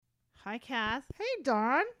Hi, Kath. Hey,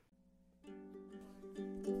 Dawn.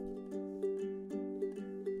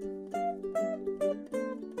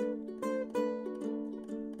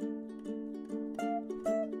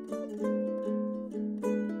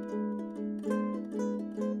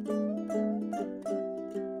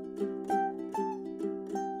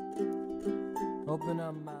 Open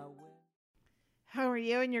up my How are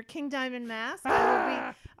you in your King Diamond mask?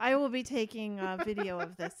 I will be taking a video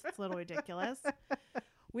of this. It's a little ridiculous.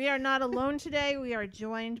 We are not alone today. We are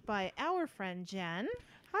joined by our friend Jen.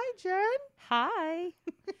 Hi, Jen.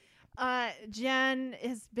 Hi. Jen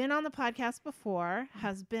has been on the podcast before,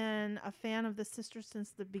 has been a fan of the sisters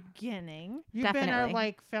since the beginning. You've been our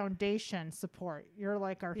Definitely. foundation support. You're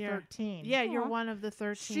like our 13. Yeah, you're Aw. one of the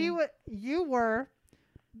 13. You were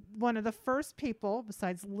one of the first people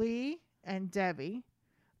besides Lee and Debbie,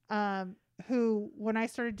 who, when I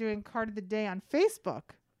started doing Card of the Day on Facebook,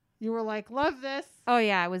 you were like, love this. Oh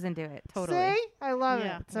yeah, I was into it. Totally. See? I love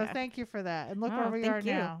Yeah. it. So Yeah. thank you for that. And look Oh, where we thank are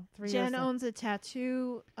you. now. 3 years Jen later. owns a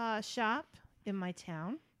tattoo shop in my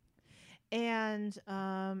town, and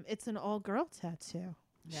it's an all-girl tattoo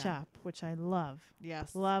shop, which I love.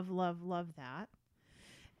 Yes. Love that.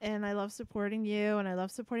 And I love supporting you, and I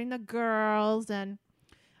love supporting the girls, and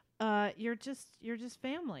you're just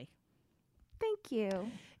family. Thank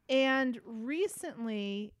you. And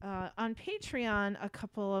recently on Patreon a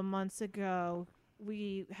couple of months ago,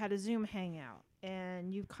 we had a Zoom hangout,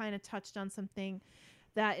 and you kind of touched on something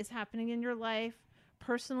that is happening in your life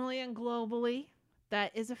personally and globally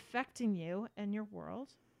that is affecting you and your world.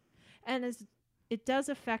 And it does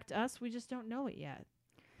affect us. We just don't know it yet.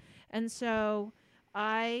 And so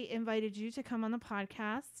I invited you to come on the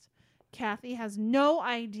podcast. Kathy has no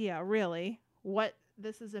idea really what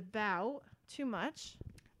this is about too much.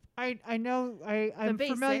 I know I'm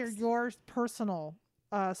familiar basics. your personal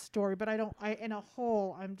story, but in a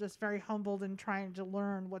whole, I'm just very humbled and trying to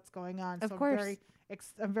learn what's going on. Of so course.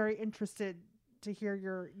 I'm very interested to hear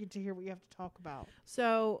what you have to talk about.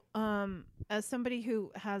 So, as somebody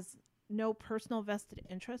who has no personal vested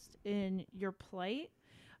interest in your plight,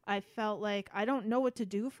 I felt like I don't know what to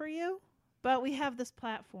do for you, but we have this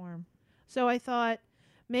platform. So I thought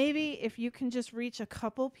maybe if you can just reach a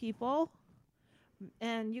couple people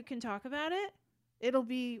and you can talk about it, it'll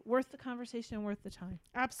be worth the conversation and worth the time.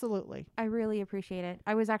 Absolutely. I really appreciate it.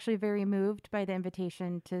 I was actually very moved by the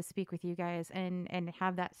invitation to speak with you guys and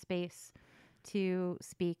have that space to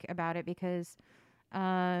speak about it because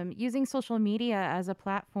using social media as a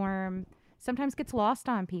platform sometimes gets lost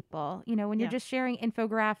on people. You know, when you're Yeah. just sharing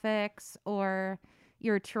infographics or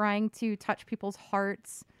you're trying to touch people's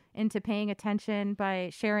hearts into paying attention by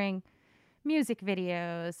sharing music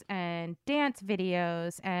videos and dance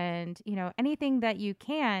videos and, you know, anything that you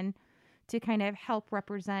can to kind of help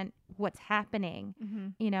represent what's happening, Mm-hmm.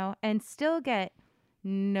 you know, and still get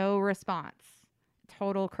no response,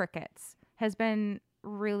 total crickets, has been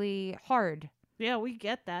really hard. Yeah, we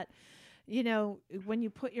get that. You know, when you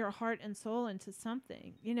put your heart and soul into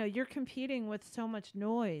something, you know, you're competing with so much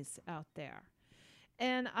noise out there.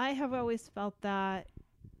 And I have always felt that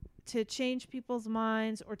to change people's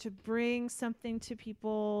minds or to bring something to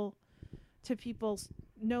people's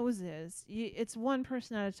noses, it's one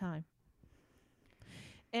person at a time.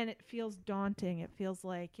 And it feels daunting. It feels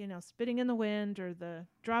like, you know, spitting in the wind or the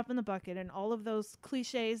drop in the bucket and all of those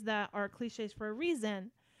cliches that are cliches for a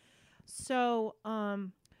reason. So,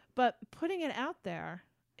 but putting it out there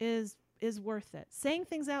is worth it. Saying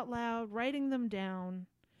things out loud, writing them down,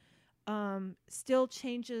 still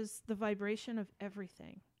changes the vibration of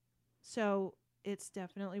everything. So it's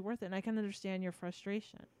definitely worth it. And I can understand your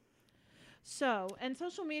frustration. So, and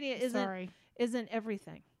social media isn't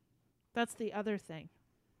everything. That's the other thing,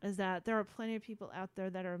 is that there are plenty of people out there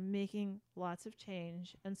that are making lots of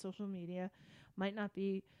change, and social media might not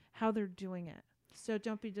be how they're doing it. So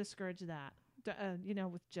don't be discouraged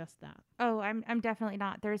with just that. Oh, I'm definitely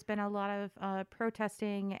not. There's been a lot of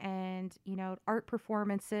protesting and, you know, art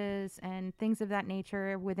performances and things of that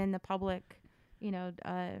nature within the public, you know,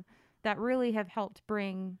 that really have helped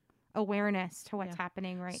bring awareness to what's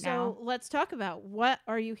happening right now. So let's talk about what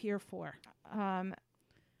are you here for?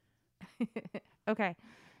 Okay.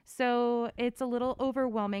 So it's a little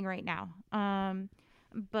overwhelming right now.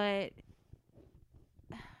 But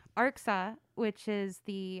Arksakh, which is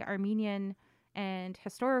the Armenian and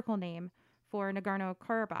historical name for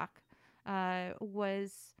Nagorno-Karabakh,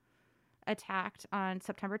 was attacked on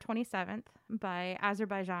September 27th by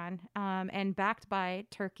Azerbaijan and backed by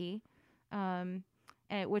Turkey,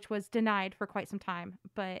 which was denied for quite some time.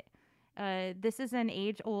 But this is an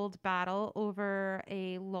age-old battle over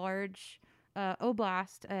a large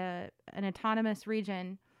oblast, an autonomous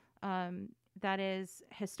region that is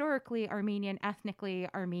historically Armenian, ethnically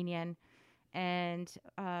Armenian, and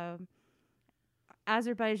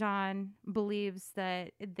Azerbaijan believes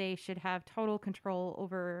that they should have total control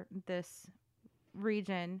over this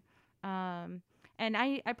region. And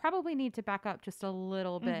I probably need to back up just a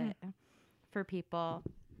little bit for people.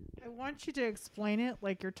 I want you to explain it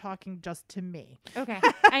like you're talking just to me. Okay,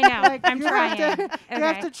 I know. Like, I'm you trying. Have to, Okay. You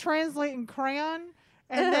have to translate in crayon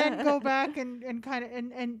and then go back and kind of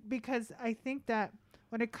and because I think that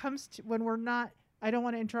when it comes to when we're not, I don't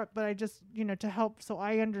want to interrupt, but I just to help so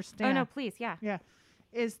I understand. Oh no, please, yeah. Yeah,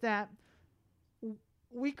 is that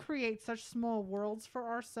we create such small worlds for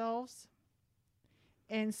ourselves,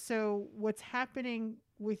 and so what's happening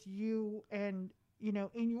with you and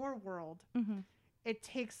in your world. Mm-hmm. It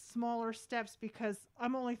takes smaller steps because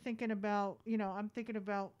I'm only thinking about, I'm thinking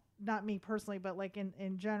about not me personally, but like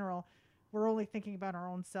in general, we're only thinking about our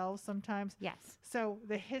own selves sometimes. Yes. So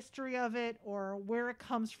the history of it or where it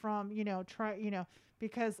comes from,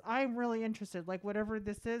 because I'm really interested, like whatever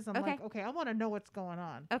this is, I'm like, okay, I want to know what's going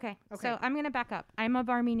on. Okay. So I'm going to back up. I'm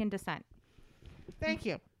of Armenian descent. Thank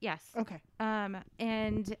you. Yes. Okay.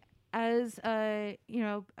 And as a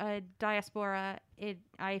diaspora,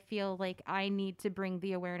 I feel like I need to bring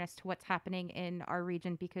the awareness to what's happening in our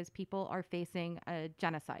region because people are facing a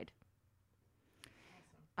genocide.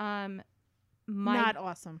 Not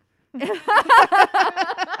awesome. Let me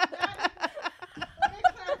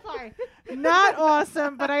clarify. Not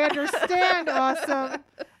awesome, but I understand awesome.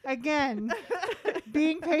 Again,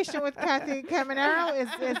 being patient with Kathy Caminero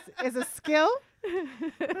is a skill.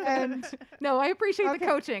 And no, I appreciate the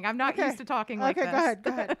coaching. I'm not used to talking like this. Okay,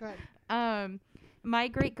 go ahead. My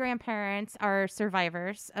great-grandparents are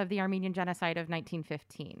survivors of the Armenian genocide of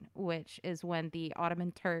 1915, which is when the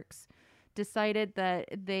Ottoman Turks decided that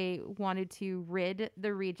they wanted to rid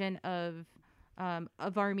the region of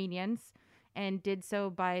Armenians and did so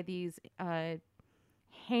by these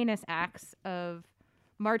heinous acts of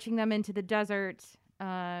marching them into the desert,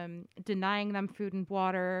 denying them food and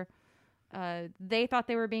water. They thought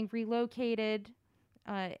they were being relocated,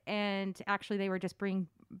 and actually they were just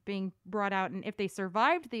being brought out. And if they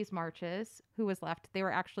survived these marches, who was left? They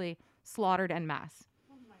were actually slaughtered en masse.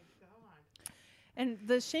 Oh my God. And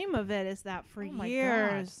the shame of it is that for my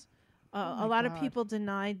years, God. a lot of people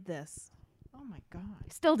denied this. Oh my God.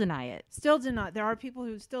 Still deny it. Still deny. There are people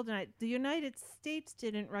who still deny it. The United States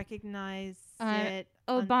didn't recognize it.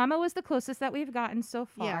 Obama was the closest that we've gotten so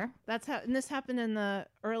far. Yeah, that's how. And this happened in the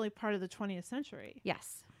early part of the 20th century.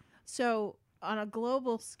 Yes. So on a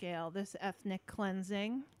global scale, this ethnic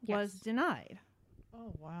cleansing was denied.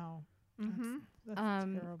 Oh wow. Mm-hmm. That's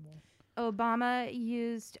terrible. Obama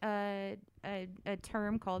used a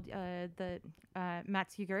term called the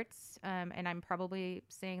Matsugerts, and I'm probably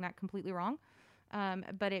saying that completely wrong,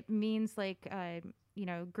 but it means like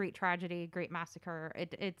great tragedy, great massacre.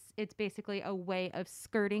 It's basically a way of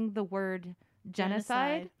skirting the word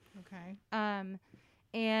genocide. Okay.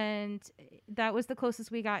 And that was the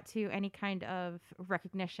closest we got to any kind of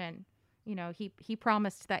recognition. He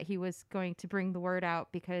promised that he was going to bring the word out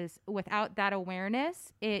because without that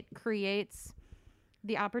awareness, it creates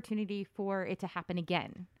the opportunity for it to happen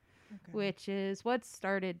again, which is what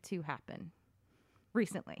started to happen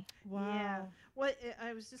recently. Wow. Yeah. What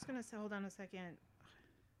I was just gonna say. Hold on a second.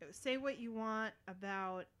 Say what you want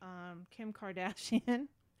about Kim Kardashian.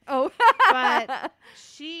 Oh, but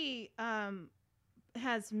she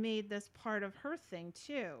has made this part of her thing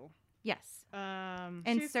too. Yes.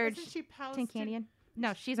 And Serge Tinkanian.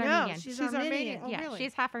 No, she's Armenian. She's Armenian. Oh, yeah, really?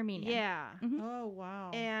 she's half Armenian. Yeah. Mm-hmm. Oh wow.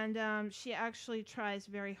 And she actually tries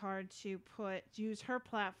very hard to use her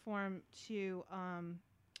platform to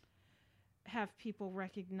have people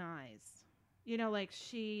recognize. Like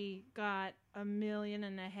she got 1.5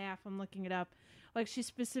 million. I'm looking it up. Like she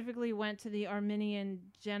specifically went to the Armenian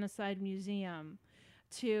Genocide Museum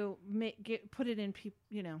to put it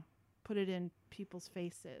in people's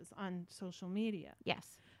faces on social media.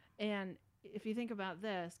 Yes. And if you think about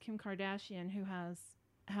this, Kim Kardashian, who has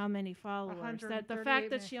how many followers, that the 138 fact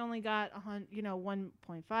that million. she only got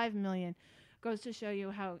 1.5 million goes to show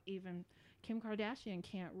you how even Kim Kardashian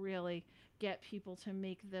can't really get people to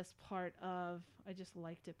make this part of. I just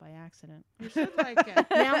liked it by accident. You should like it.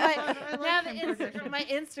 My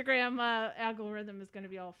Instagram algorithm is going to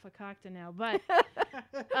be all fakakta now, but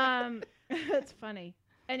it's funny.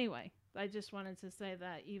 Anyway, I just wanted to say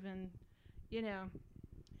that even,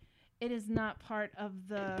 it is not part of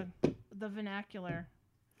the vernacular.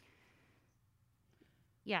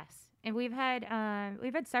 Yes, and we've had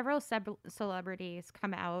several celebrities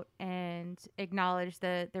come out and acknowledge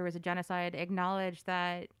that there was a genocide, acknowledge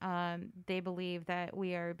that they believe that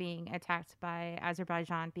we are being attacked by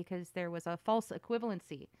Azerbaijan because there was a false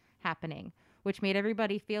equivalency happening, which made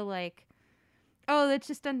everybody feel like, oh, it's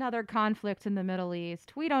just another conflict in the Middle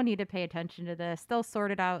East. We don't need to pay attention to this. They'll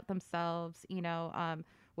sort it out themselves.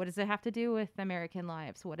 What does it have to do with American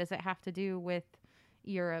lives? What does it have to do with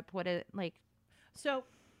Europe? What it like? So,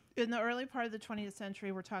 in the early part of the 20th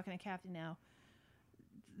century, we're talking to Kathy now,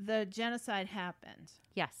 the genocide happened.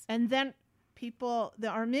 Yes. And then the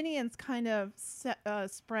Armenians kind of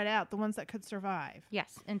spread out, the ones that could survive.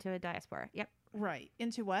 Yes, into a diaspora. Yep. Right.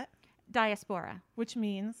 Into what? Diaspora. Which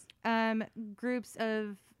means? Groups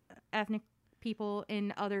of ethnic people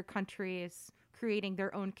in other countries creating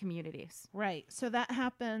their own communities. Right. So that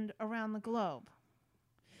happened around the globe.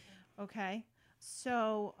 Okay.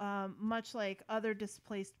 So much like other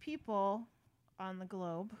displaced people on the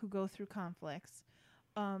globe who go through conflicts,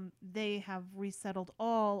 they have resettled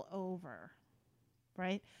all over.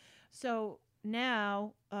 Right. So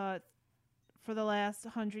now, for the last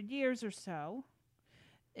 100 years or so,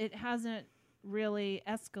 it hasn't really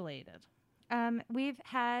escalated. We've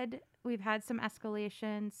had some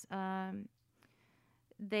escalations.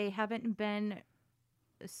 They haven't been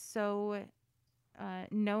so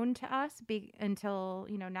known to us until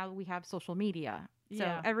now we have social media. So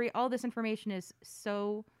Yeah. all this information is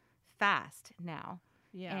so fast now,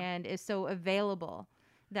 Yeah. and is so available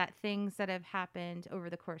that things that have happened over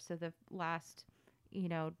the course of the last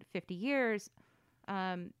 50 years,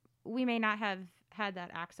 we may not have had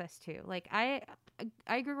that access to. Like I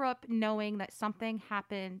grew up knowing that something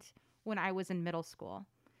happened when I was in middle school,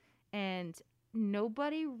 and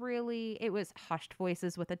nobody really, it was hushed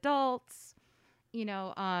voices with adults.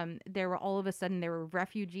 There were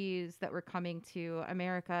refugees that were coming to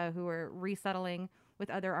America who were resettling with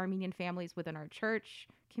other Armenian families within our church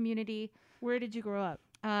community. Where did you grow up?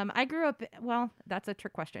 I grew up, well, that's a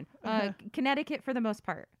trick question. Connecticut for the most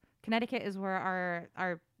part. Connecticut is where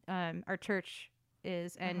our church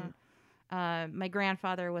is, and my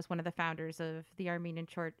grandfather was one of the founders of the Armenian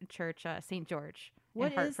church, St. George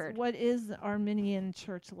in Hartford. What is the Armenian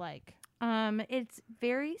church like? It's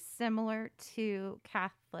very similar to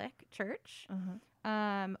Catholic Church,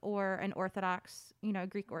 or an Orthodox,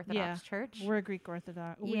 Greek Orthodox church. We're a Greek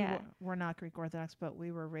Orthodox. Yeah. We're not Greek Orthodox, but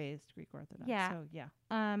we were raised Greek Orthodox. Yeah. So, yeah.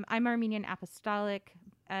 I'm Armenian Apostolic,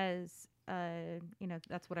 as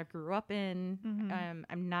that's what I grew up in. Mm-hmm.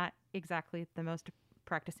 I'm not exactly the most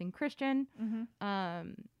practicing Christian,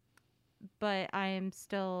 but I'm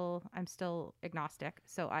still agnostic,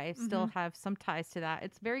 so I still have some ties to that.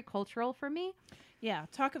 It's very cultural for me. Yeah,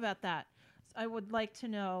 talk about that. I would like to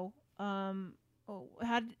know how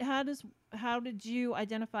did you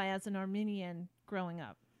identify as an Armenian growing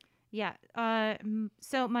up? Yeah.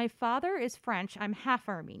 So my father is French. I'm half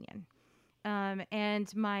Armenian,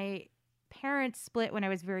 and my parents split when I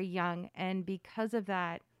was very young, and because of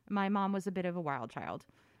that, my mom was a bit of a wild child.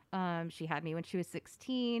 She had me when she was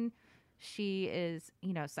 16. She is,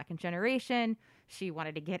 second generation. She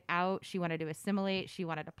wanted to get out. She wanted to assimilate. She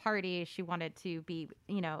wanted to party. She wanted to be,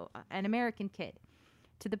 an American kid,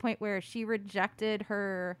 to the point where she rejected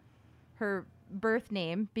her birth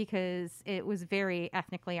name because it was very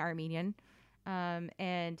ethnically Armenian.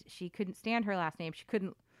 And she couldn't stand her last name. She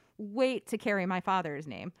couldn't wait to carry my father's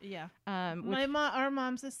name. Yeah. Our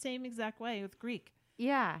mom's the same exact way with Greek.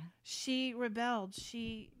 Yeah. She rebelled.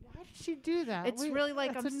 Why did she do that? It's really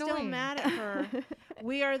like, I'm annoying. still mad at her.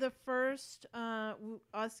 We are the first,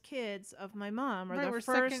 us kids of my mom, are the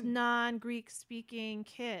first non-Greek speaking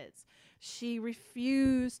kids. She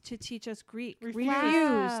refused to teach us Greek.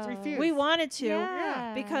 Wow. Refused. We wanted to,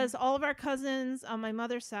 Yeah. because all of our cousins on my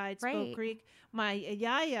mother's side spoke Right. Greek. My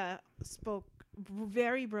yaya spoke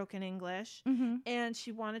very broken English, and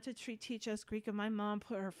she wanted to teach us Greek, and my mom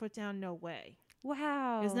put her foot down. No way.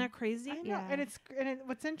 Wow. Isn't that crazy? I know, Yeah. and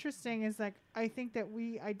what's interesting is like I think that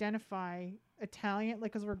we identify Italian,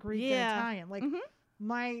 like because we're Greek and Yeah. Italian. Like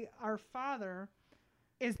our father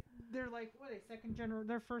is, they're like what,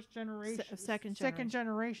 they're first generation, Second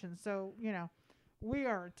generation. So we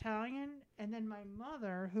are Italian, and then my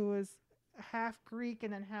mother, who is half Greek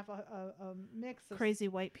and then half a mix of Crazy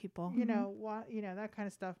white people. that kind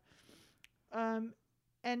of stuff.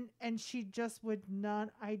 And she just would not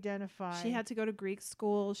identify. She had to go to Greek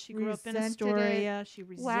school. She grew up in Resented Astoria. She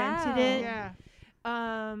resented Wow. it. Yeah.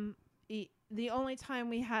 The only time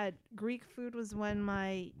we had Greek food was when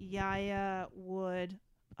my yaya would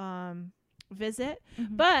visit.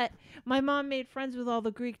 Mhm. But my mom made friends with all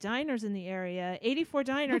the Greek diners in the area. 84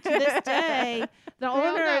 Diner to this day, the all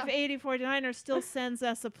owner know. of 84 Diner still sends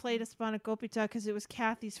us a plate of spanakopita because it was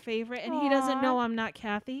Kathy's favorite, and he doesn't Aw. know I'm not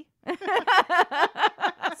Kathy.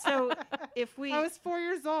 So if we I was 4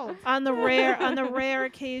 years old. on the rare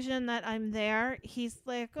occasion that I'm there, he's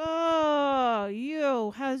like,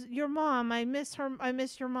 "Oh, how's your mom? I miss her. I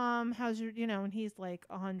miss your mom. How's your, and he's like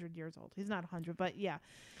 100 years old. He's not 100, but yeah.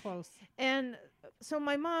 Close. And so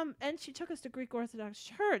my mom, and she took us to Greek Orthodox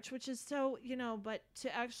Church, which is so, but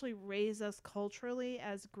to actually raise us culturally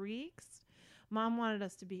as Greeks, Mom wanted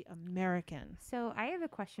us to be American. So I have a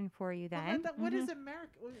question for you then. What is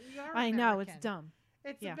America? We are I know, it's American. dumb.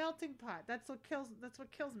 It's Yeah. a melting pot. That's what kills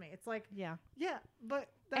me. It's like, Yeah. yeah, but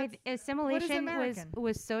that's, Assimilation American?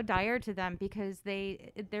 was so dire to them because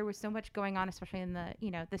there was so much going on, especially in the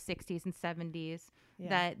the 60s and 70s, Yeah.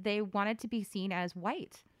 that they wanted to be seen as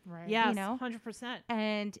white. right. Yes, 100%. 100%.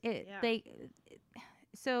 And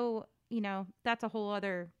so that's a whole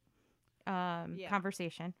other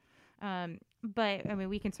conversation. But I mean,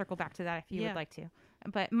 we can circle back to that if you would like to.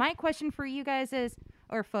 But my question for you guys is,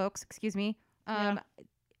 or folks, excuse me,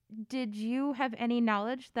 did you have any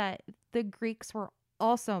knowledge that the Greeks were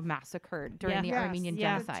also massacred during the Armenian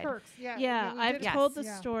Yeah. genocide? The Turks. Yeah. Yeah, we I've did- told the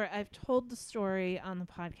yeah. story. I've told the story on the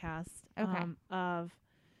podcast. Okay. Of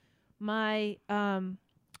my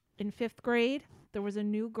in 5th grade, there was a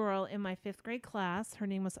new girl in my 5th grade class. Her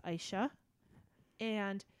name was Aisha,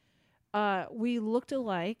 and we looked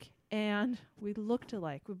alike. We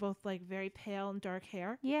both like very pale and dark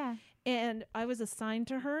hair. Yeah. And I was assigned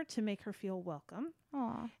to her to make her feel welcome.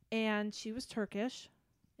 Aw. And she was Turkish,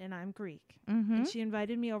 and I'm Greek. Mm-hmm. And she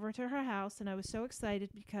invited me over to her house, and I was so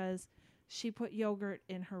excited because she put yogurt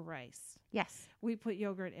in her rice. Yes. We put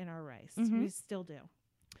yogurt in our rice. Mhm. We still do.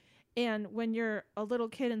 And when you're a little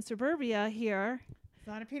kid in suburbia here, It's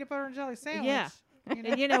not a peanut butter and jelly sandwich. Yeah.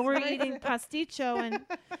 You and we're eating pasticho and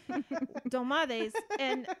tomades,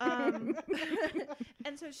 and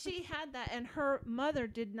and so she had that, and her mother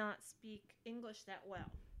did not speak English that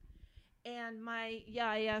well. And my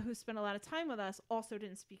yaya, who spent a lot of time with us, also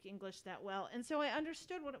didn't speak English that well. And so I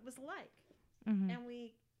understood what it was like. Mm-hmm.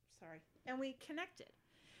 And we connected.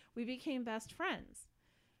 We became best friends.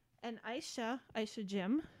 And Aisha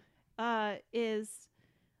Jim,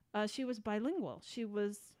 she was bilingual.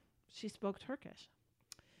 She spoke Turkish.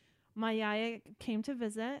 My yaya came to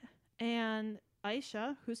visit, and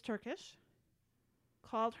Aisha, who's Turkish,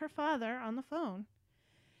 called her father on the phone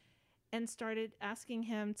and started asking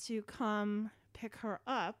him to come pick her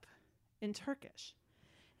up in Turkish.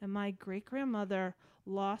 And my great-grandmother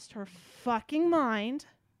lost her fucking mind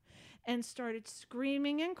and started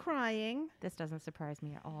screaming and crying. This doesn't surprise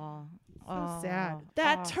me at all. So sad.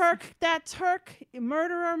 That Turk,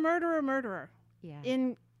 murderer. Yeah.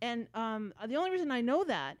 The only reason I know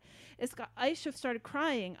that is Aisha started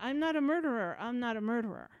crying. I'm not a murderer.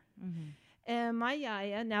 Mm-hmm. And my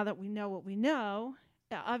yaya, now that we know what we know,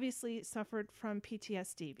 obviously suffered from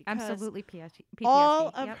PTSD. Because Absolutely PTSD. all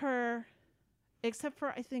of Yep. her, except for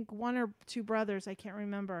I think 1 or 2 brothers, I can't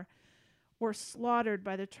remember, were slaughtered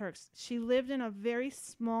by the Turks. She lived in a very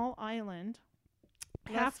small island.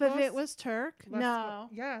 Half of it Lesbos? was Turk. Lesbos. No.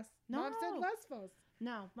 Yes. Mom said No. Lesbos.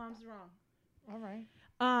 No, Mom's wrong. All right.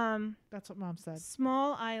 That's what Mom said.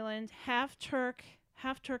 Small island, half Turk,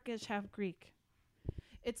 half Turkish, half Greek.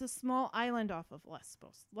 It's a small island off of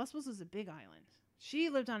Lesbos. Lesbos is a big island. She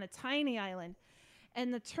lived on a tiny island,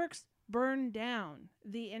 and the Turks burned down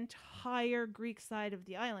the entire Greek side of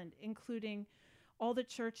the island, including all the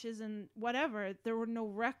churches and whatever. There were no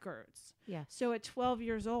records. Yeah. So at 12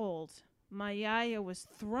 years old, my yaya was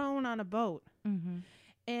thrown on a boat Mm-hmm.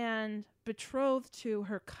 and betrothed to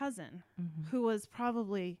her cousin, Mm-hmm. who was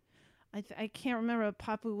probably, I can't remember,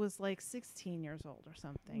 Papu was like 16 years old or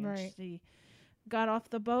something. Right. And she got off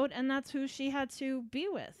the boat, and that's who she had to be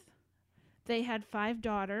with. They had 5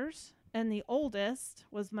 daughters, and the oldest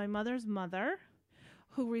was my mother's mother,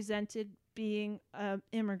 who resented being an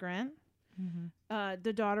immigrant, Mm-hmm.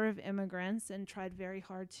 the daughter of immigrants, and tried very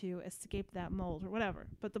hard to escape that mold or whatever.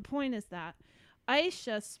 But the point is that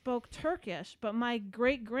Aisha spoke Turkish, but my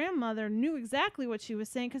great-grandmother knew exactly what she was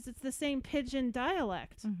saying because it's the same pidgin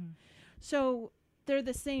dialect. Mm-hmm. So they're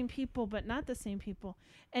the same people, but not the same people.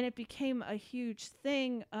 And it became a huge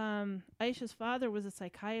thing. Aisha's father was a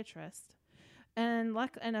psychiatrist and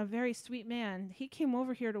a very sweet man. He came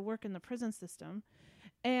over here to work in the prison system.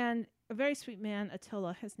 And a very sweet man,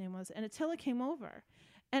 Attila, his name was. And Attila came over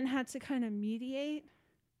and had to kind of mediate.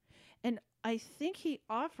 And I think he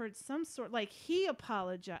offered some sort, like he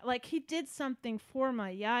apologized, like he did something for my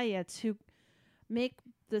yaya to make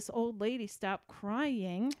this old lady stop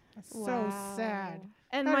crying. That's so sad.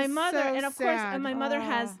 And That my is mother, so and of course, and sad. my mother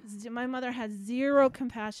has zero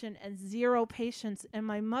compassion and zero patience. And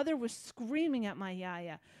my mother was screaming at my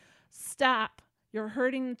yaya, "Stop! You're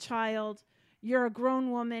hurting the child. You're a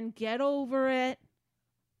grown woman. Get over it.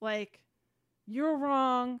 Like, you're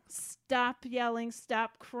wrong. Stop yelling.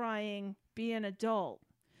 Stop crying. Be an adult."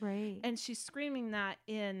 Right. And she's screaming that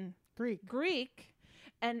in Greek.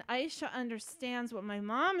 and Aisha understands what my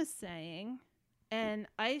mom is saying. And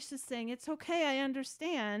Aisha's saying, "It's okay, I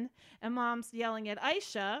understand." And mom's yelling at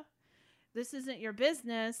Aisha, "This isn't your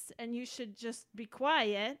business, and you should just be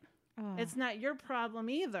quiet. It's not your problem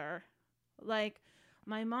either." Like,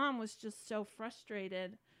 my mom was just so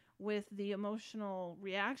frustrated with the emotional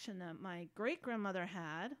reaction that my great-grandmother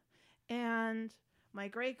had. And my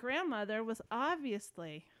great-grandmother was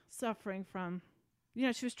obviously suffering from,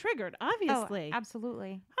 she was triggered, obviously. Oh,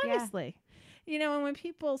 absolutely. Obviously. And when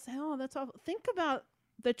people say, "Oh, that's awful," think about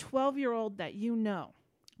the 12-year-old that you know.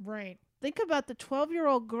 Right. Think about the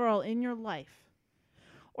 12-year-old girl in your life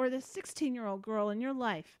or the 16-year-old girl in your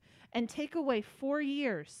life and take away 4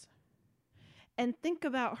 years and think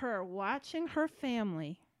about her watching her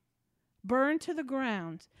family burn to the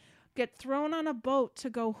ground, get thrown on a boat to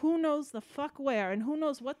go who knows the fuck where, and who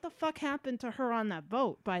knows what the fuck happened to her on that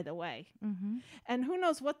boat, by the way. Mm-hmm. And who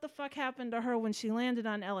knows what the fuck happened to her when she landed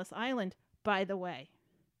on Ellis Island, by the way.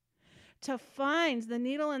 To find the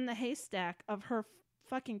needle in the haystack of her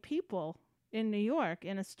fucking people in New York,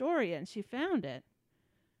 in Astoria, and she found it.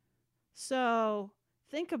 So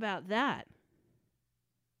think about that.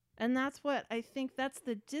 And that's what I think, that's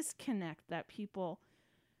the disconnect that people,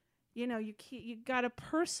 you got to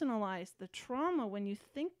personalize the trauma when you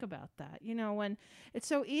think about that. When it's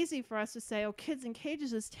so easy for us to say, "Oh, kids in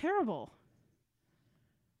cages is terrible."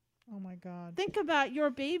 Oh my God. Think about your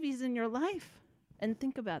babies in your life and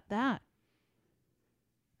think about that.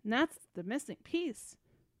 And that's the missing piece.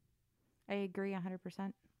 I agree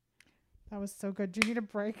 100%. That was so good. Do you need a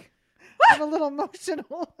break? I'm a little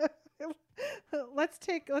emotional. Let's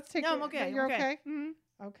take. No, I'm okay. You're okay. okay?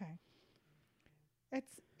 Mm-hmm. Okay.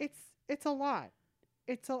 It's a lot.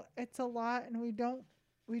 It's a lot, and we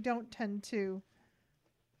don't tend to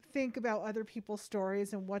think about other people's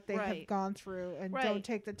stories and what they have gone through, and don't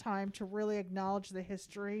take the time to really acknowledge the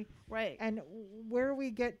history. Right. And where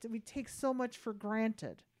we take so much for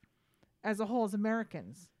granted as a whole, as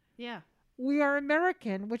Americans. Yeah. We are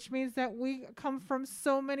American, which means that we come from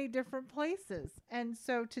so many different places. And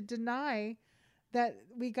so to deny that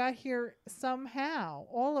we got here somehow,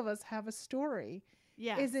 all of us have a story,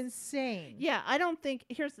 is insane. Yeah, I don't think,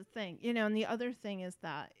 here's the thing, and the other thing is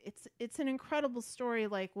that it's an incredible story.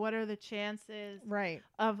 Like, what are the chances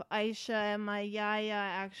of Aisha and my yaya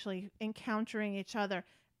actually encountering each other?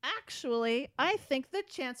 Actually, I think the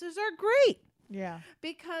chances are great. Yeah.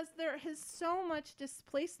 Because there is so much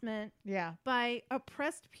displacement Yeah. by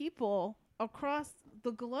oppressed people across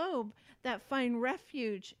the globe that find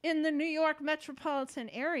refuge in the New York metropolitan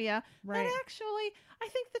area. Right. That actually, I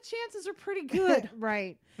think the chances are pretty good.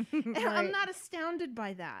 Right. And I'm not astounded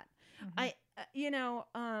by that.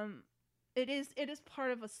 Mm-hmm. It is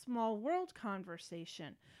part of a small world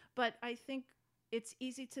conversation, but I think it's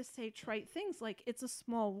easy to say trite things like it's a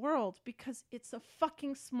small world because it's a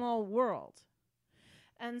fucking small world.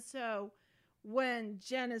 And so when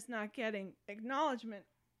Jen is not getting acknowledgement,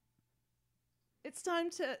 it's time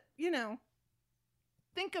to,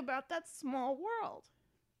 think about that small world.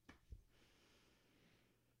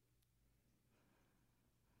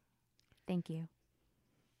 Thank you.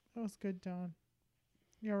 That was good, Dawn.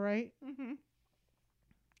 You're right. Mm-hmm.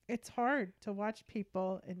 It's hard to watch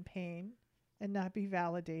people in pain and not be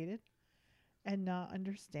validated and not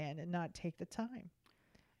understand and not take the time.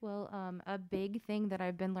 Well, a big thing that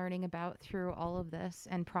I've been learning about through all of this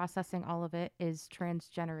and processing all of it is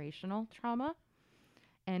transgenerational trauma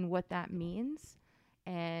and what that means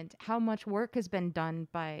and how much work has been done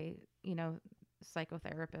by,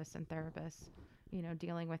 psychotherapists and therapists,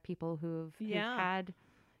 dealing with people who've had,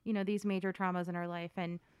 these major traumas in our life.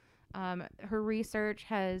 And her research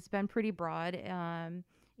has been pretty broad.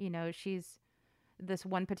 She's this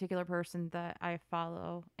one particular person that I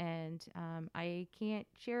follow, and I can't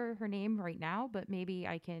share her name right now, but maybe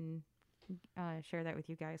I can share that with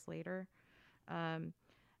you guys later.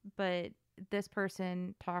 But this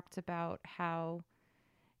person talked about how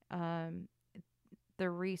the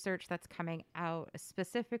research that's coming out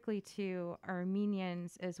specifically to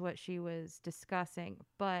Armenians is what she was discussing,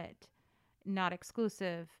 but not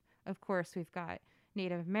exclusive. Of course, we've got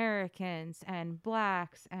Native Americans and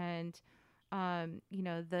Blacks and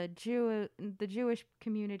the Jewish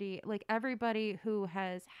community, like everybody who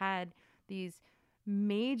has had these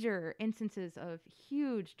major instances of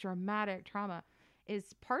huge dramatic trauma,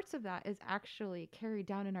 is parts of that is actually carried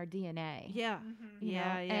down in our DNA. Yeah. You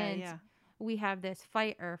Yeah, know, yeah, and yeah. we have this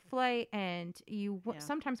fight or flight, and you Yeah.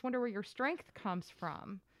 sometimes wonder where your strength comes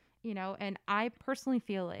from. And I personally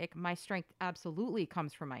feel like my strength absolutely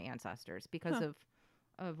comes from my ancestors because Huh.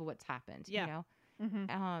 of what's happened. Yeah.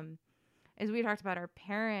 As we talked about our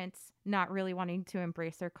parents not really wanting to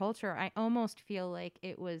embrace their culture, I almost feel like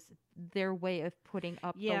it was their way of putting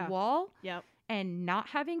up Yeah. the wall Yep. and not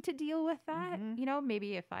having to deal with that. Mhm.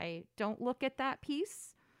 Maybe if I don't look at that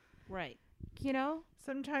piece, Right.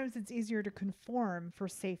 Sometimes it's easier to conform for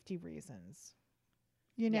safety reasons.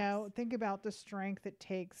 Yes. Think about the strength it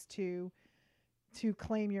takes to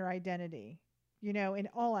claim your identity, in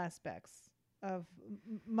all aspects of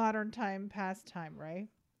modern time, past time, right?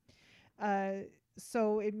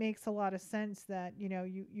 So it makes a lot of sense that,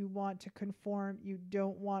 you want to conform. You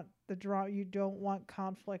don't want the draw. You don't want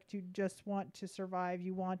conflict. You just want to survive.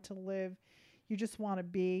 You want to live. You just want to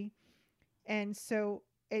be. And so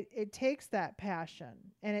it takes that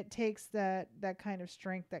passion, and it takes that kind of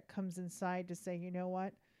strength that comes inside to say, you know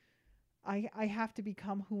what, I have to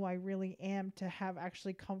become who I really am to have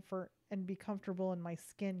actually comfort and be comfortable in my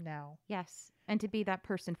skin now. Yes. And to be that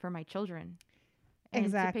person for my children. And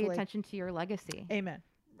Exactly. to pay attention to your legacy. Amen.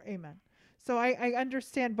 Amen. So I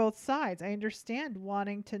understand both sides. I understand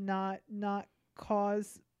wanting to not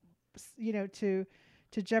cause, to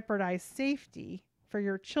jeopardize safety for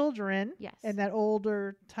your children. Yes. And that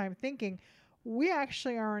older time thinking. We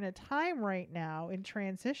actually are in a time right now in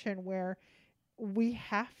transition where we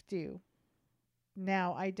have to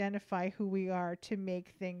now identify who we are to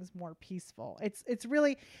make things more peaceful. It's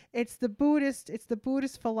the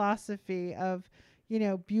Buddhist philosophy of,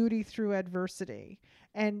 beauty through adversity.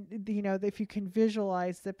 And if you can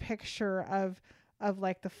visualize the picture of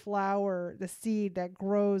like the flower, the seed that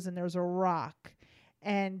grows, and there's a rock,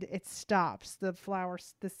 and it stops, the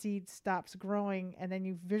seed stops growing, and then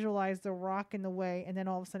you visualize the rock in the way, and then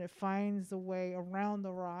all of a sudden it finds a way around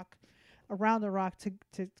the rock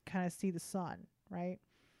to kind of see the sun, right?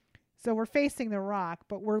 So we're facing the rock,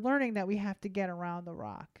 but we're learning that we have to get around the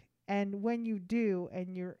rock. And when you do,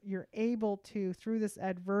 and you're able to, through this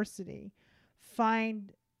adversity,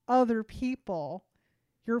 find other people,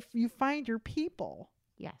 you find your people.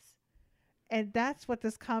 Yes. And that's what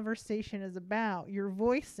this conversation is about. You're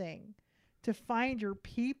voicing to find your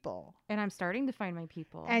people. And I'm starting to find my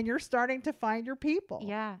people. And you're starting to find your people.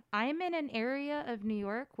 Yeah. I'm in an area of New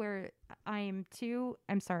York where I'm 2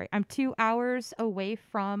 hours away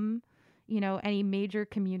from, any major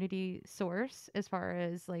community source as far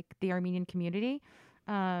as like the Armenian community.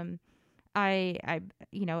 Everything's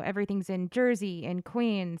in Jersey and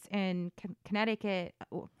Queens and Connecticut,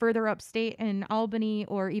 further upstate in Albany,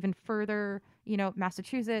 or even further,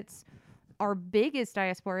 Massachusetts. Our biggest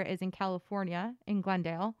diaspora is in California, in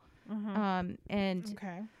Glendale.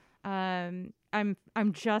 Okay. I'm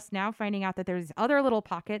just now finding out that there's other little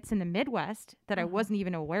pockets in the Midwest that I wasn't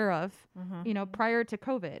even aware of, prior to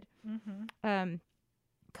COVID.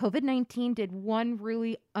 COVID-19 did one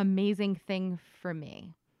really amazing thing for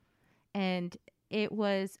me. And it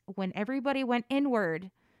was when everybody went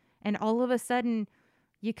inward, and all of a sudden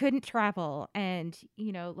you couldn't travel, and,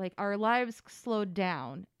 like our lives slowed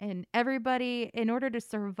down, and everybody, in order to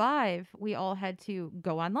survive, we all had to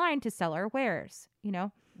go online to sell our wares.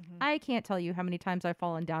 I can't tell you how many times I've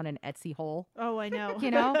fallen down an Etsy hole. Oh, I know.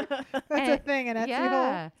 That's a thing, an Etsy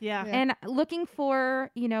hole. Yeah. And looking for,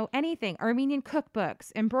 anything, Armenian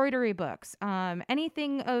cookbooks, embroidery books,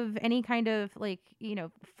 anything of any kind of like,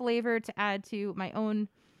 flavor to add to my own,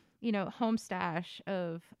 home stash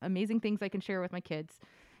of amazing things I can share with my kids.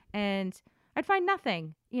 And I'd find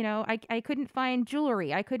nothing. I couldn't find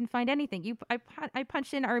jewelry. I couldn't find anything. I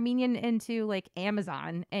punched in Armenian into like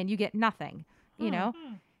Amazon, and you get nothing,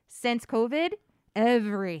 Since COVID,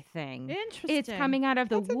 everything. Interesting. It's coming out of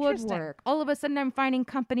the That's interesting. woodwork. All of a sudden, I'm finding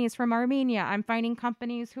companies from Armenia. I'm finding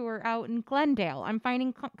companies who are out in Glendale. I'm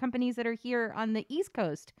finding companies that are here on the East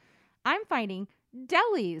Coast. I'm finding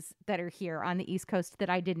delis that are here on the East Coast that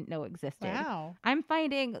I didn't know existed. Wow. I'm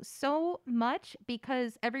finding so much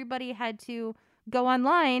because everybody had to go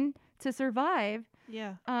online to survive.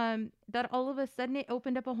 Yeah. That all of a sudden it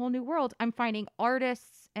opened up a whole new world. I'm finding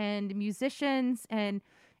artists and musicians, and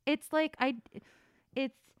it's like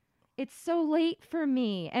it's so late for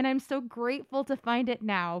me, and I'm so grateful to find it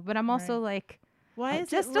now. But I'm also like, why is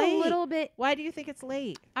just it late? a little bit. Why do you think it's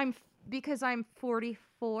late? because I'm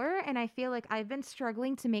 44 and I feel like I've been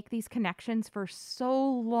struggling to make these connections for so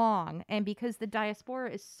long, and because the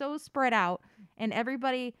diaspora is so spread out and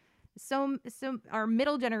everybody, so our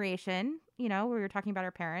middle generation, we were talking about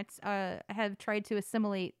our parents, have tried to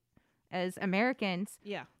assimilate as Americans.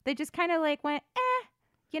 Yeah. They just kind of like went,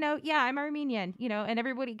 yeah, I'm Armenian, and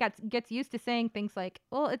everybody gets used to saying things like,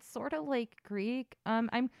 well, it's sort of like Greek.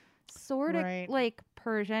 I'm sort of Right. like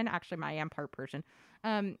Persian. Actually, I am part Persian.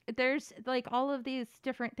 There's like all of these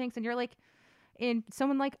different things, and you're like, and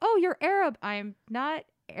someone like, oh, you're Arab. I'm not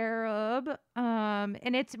Arab.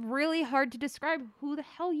 And it's really hard to describe who the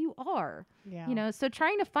hell you are. Yeah. So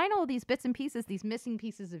trying to find all these bits and pieces, these missing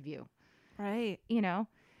pieces of you, Right.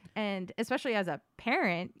 and especially as a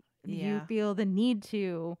parent, you Yeah. feel the need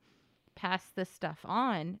to pass this stuff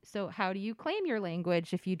on. So how do you claim your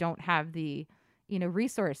language if you don't have the,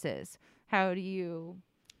 resources? How do you?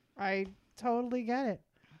 I totally get it.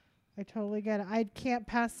 I can't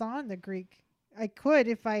pass on the Greek. I could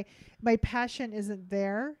if my passion isn't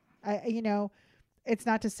there. It's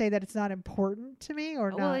not to say that it's not important to me or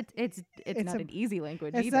Well, not. it's not an easy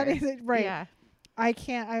language It's either. not easy, right? Yeah. I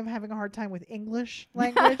can't. I'm having a hard time with English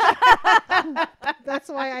language. That's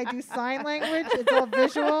why I do sign language. It's all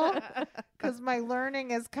visual because my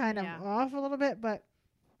learning is kind of Yeah. off a little bit. But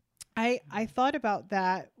I thought about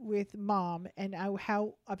that with Mom and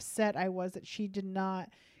how upset I was that she did not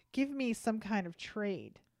give me some kind of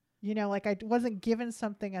trade. Like I wasn't given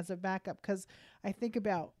something as a backup, because I think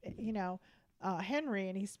about, Henry,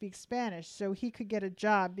 and he speaks Spanish, so he could get a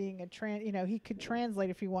job being he could translate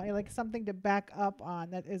if he wanted, like something to back up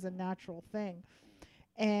on. That is a natural thing.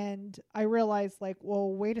 And I realized, like,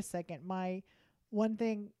 well, wait a second. My one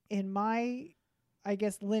thing in my, I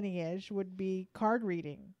guess, lineage would be card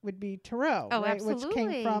reading, would be tarot, Oh, right? Which came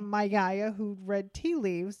absolutely. from my Yaya, who read tea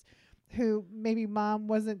leaves, who maybe Mom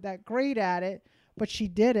wasn't that great at it, but she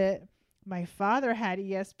did it. My father had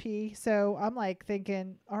ESP, so I'm like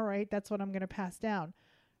thinking, all right, that's what I'm going to pass down.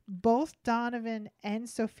 Both Donovan and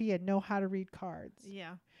Sophia know how to read cards,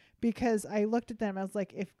 Yeah. because I looked at them. I was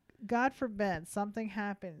like, if God forbid something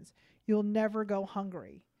happens, you'll never go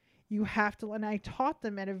hungry. You have to, and I taught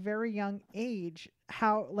them at a very young age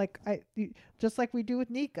how, just like we do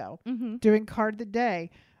with Nico, Mm-hmm. doing card of the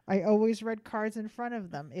day. I always read cards in front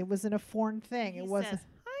of them. It wasn't a foreign thing. He It wasn't. says,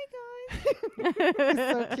 "Hi guys."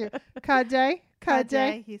 It's so cute. Kade,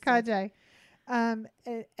 Kade, he says. Kade.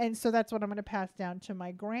 And so that's what I'm going to pass down to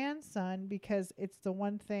my grandson, because it's the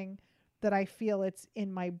one thing that I feel it's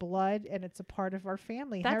in my blood and it's a part of our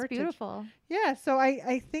family That's heritage. beautiful. Yeah. So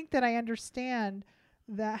I think that I understand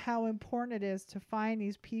that how important it is to find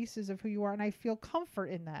these pieces of who you are. And I feel comfort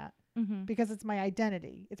in that, Mm-hmm. because it's my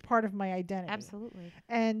identity. It's part of my identity. Absolutely.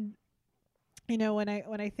 And when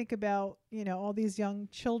I think about, all these young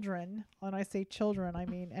children, when I say children, I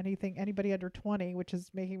mean anybody under 20, which is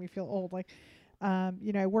making me feel old. Like,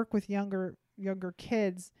 I work with younger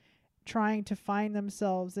kids trying to find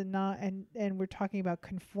themselves, and we're talking about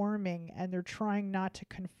conforming, and they're trying not to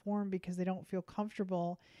conform because they don't feel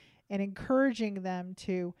comfortable, and encouraging them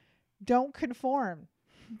to don't conform.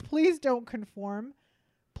 Please don't conform.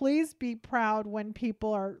 Please be proud when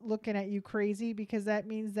people are looking at you crazy, because that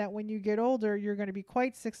means that when you get older, you're going to be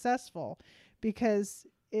quite successful. Because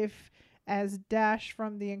if, as Dash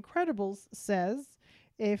from The Incredibles says,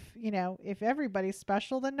 if everybody's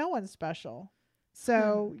special, then no one's special.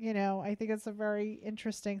 So, I think it's a very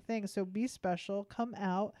interesting thing. So be special, come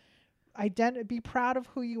out, be proud of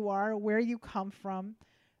who you are, where you come from.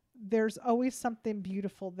 There's always something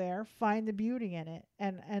beautiful there. Find the beauty in it.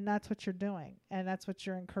 And that's what you're doing. And that's what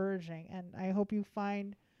you're encouraging. And I hope you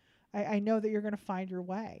find, I know that you're going to find your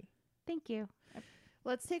way. Thank you.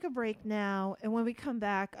 Let's take a break now, and when we come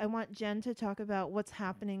back, I want Jen to talk about what's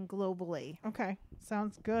happening globally. Okay.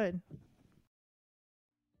 Sounds good.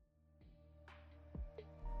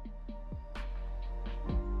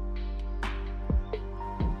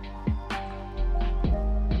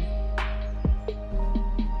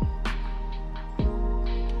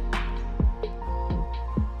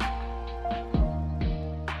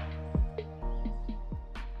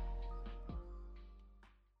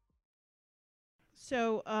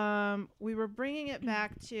 So we were bringing it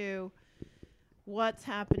back to what's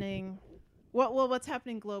happening, what's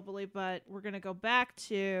happening globally, but we're going to go back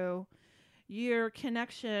to your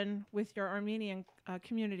connection with your Armenian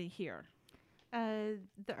community here. The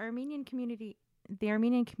Armenian community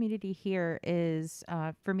here is,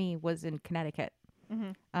 for me, was in Connecticut.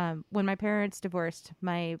 Mm-hmm. When my parents divorced,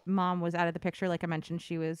 my mom was out of the picture. Like I mentioned,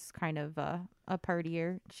 she was kind of a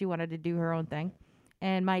partier. She wanted to do her own thing.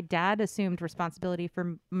 And my dad assumed responsibility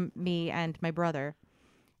for me and my brother.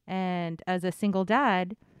 And as a single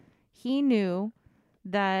dad, he knew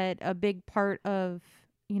that a big part of,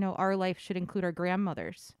 our life should include our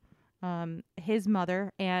grandmothers, his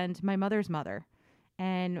mother and my mother's mother.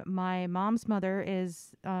 And my mom's mother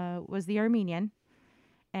was the Armenian,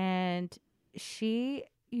 and she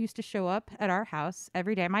used to show up at our house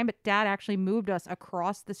every day. My dad actually moved us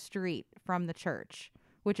across the street from the church,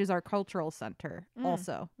 which is our cultural center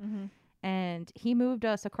also. Mm-hmm. And he moved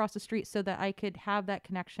us across the street so that I could have that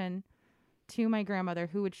connection to my grandmother,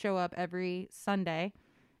 who would show up every Sunday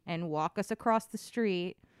and walk us across the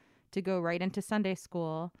street to go right into Sunday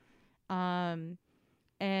school. And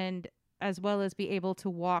as well as be able to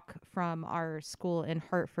walk from our school in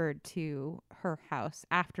Hartford to her house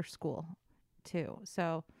after school too.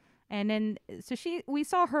 So we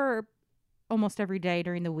saw her almost every day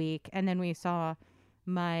during the week. And then we saw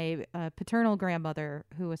my paternal grandmother,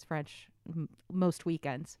 who was French, most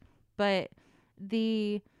weekends. But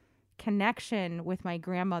the connection with my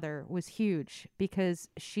grandmother was huge because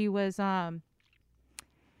she was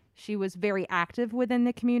very active within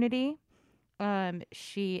the community.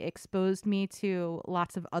 She exposed me to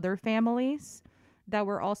lots of other families that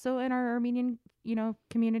were also in our Armenian,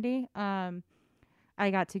 community. I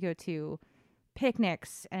got to go to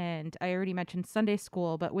picnics, and I already mentioned Sunday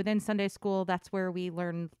school, but within Sunday school, that's where we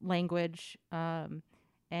learn language. And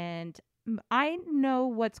I know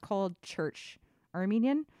what's called church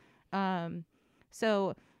Armenian.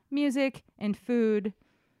 So music and food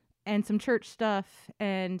and some church stuff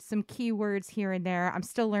and some keywords here and there. I'm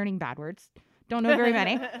still learning bad words. Don't know very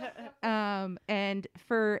many. And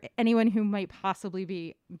for anyone who might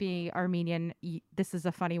possibly be Armenian, this is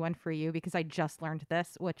a funny one for you because I just learned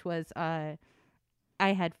this, which was I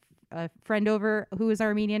had a friend over who was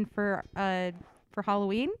Armenian for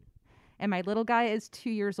Halloween, and my little guy is 2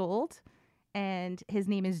 years old, and his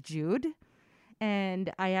name is Jude,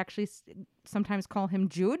 and I actually sometimes call him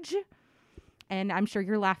Juge, and I'm sure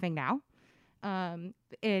you're laughing now. And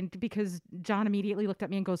because John immediately looked at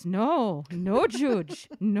me and goes, no, Juge,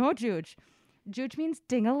 no Juge. Juge means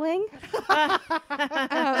ding-a-ling.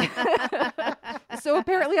 So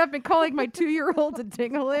apparently I've been calling my 2-year-old a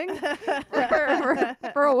ding-a-ling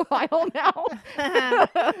for a while now.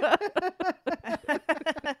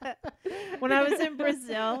 When I was in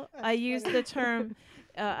Brazil, I used the term,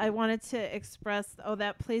 I wanted to express,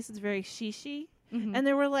 that place is very shishi. Mm-hmm. And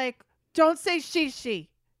they were like, don't say shishi.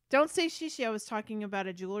 Don't say shishi. I was talking about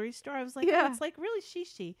a jewelry store. I was like, Yeah. oh, it's like really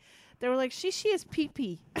shishi. They were like, shishi is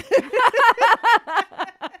pee-pee.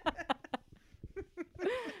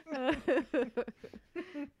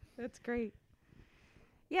 That's great.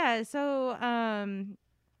 Yeah, so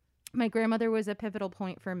my grandmother was a pivotal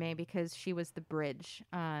point for me because she was the bridge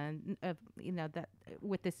of that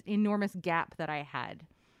with this enormous gap that I had,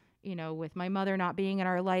 with my mother not being in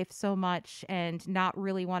our life so much and not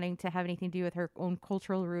really wanting to have anything to do with her own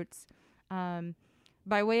cultural roots.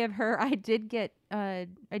 By way of her, I did get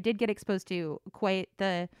exposed to quite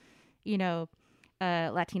the,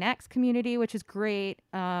 Latinx community, which is great.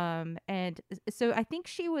 And so I think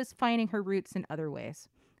she was finding her roots in other ways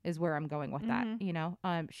is where I'm going with that.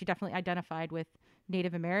 She definitely identified with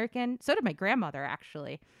Native American. So did my grandmother,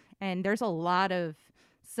 actually. And there's a lot of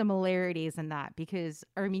similarities in that because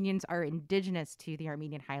Armenians are indigenous to the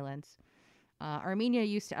Armenian highlands. Armenia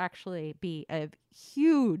used to actually be a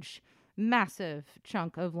huge, massive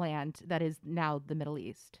chunk of land that is now the Middle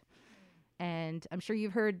East. And I'm sure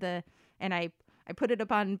you've heard and I put it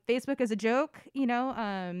up on Facebook as a joke,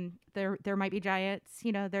 there might be giants,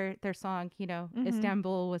 their song, Mm-hmm.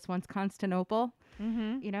 Istanbul was once Constantinople,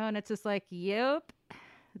 Mm-hmm. and it's just like, yep,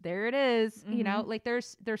 there it is. Mm-hmm. Like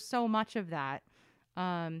there's so much of that.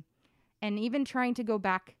 And even trying to go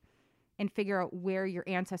back and figure out where your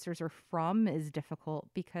ancestors are from is difficult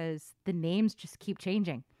because the names just keep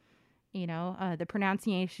changing. The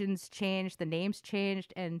pronunciations changed, the names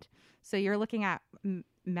changed. And so you're looking at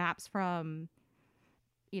maps from,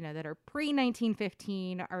 that are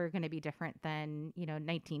pre-1915 are going to be different than,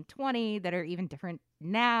 1920 that are even different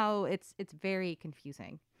now. It's very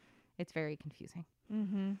confusing. It's very confusing.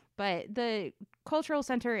 Mm-hmm. But the cultural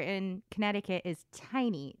center in Connecticut is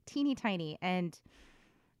tiny, teeny tiny. And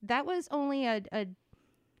that was only a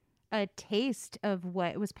taste of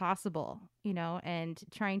what was possible, and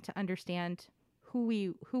trying to understand who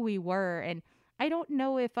we were. And I don't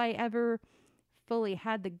know if I ever fully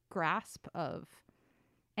had the grasp of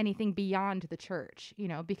anything beyond the church,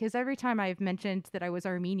 because every time I've mentioned that I was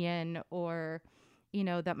Armenian or,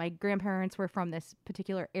 that my grandparents were from this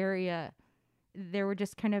particular area, there were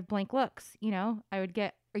just kind of blank looks. I would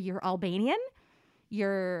get, you're Albanian?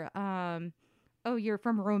 You're oh, you're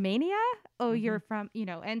from Romania? Oh, you're from,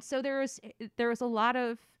 and so there was a lot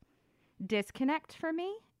of disconnect for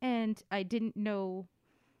me, and I didn't know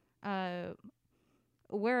uh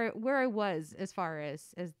where I was as far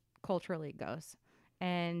as culturally goes.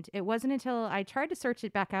 And it wasn't until I tried to search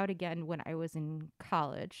it back out again when I was in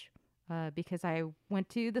college, because I went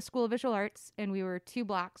to the School of Visual Arts, and we were 2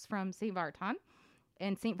 blocks from St. Vartan.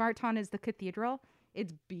 And St. Vartan is the cathedral.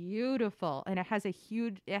 It's beautiful, and it has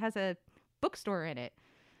a bookstore in it.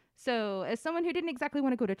 So as someone who didn't exactly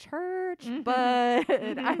want to go to church, but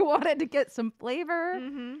I wanted to get some flavor,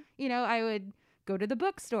 I would go to the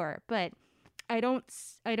bookstore. But I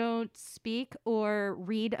don't speak or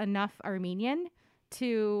read enough Armenian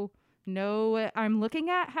to know what I'm looking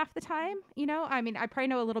at half the time. I mean, I probably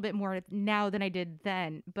know a little bit more now than I did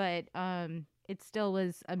then, but it still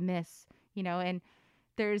was a miss, and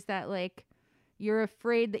there's that, like, you're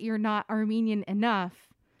afraid that you're not Armenian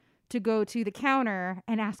enough to go to the counter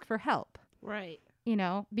and ask for help. Right.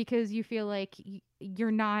 Because you feel like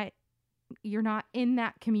you're not in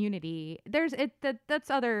that community. That's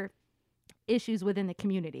other issues within the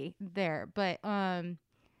community there, but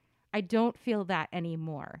I don't feel that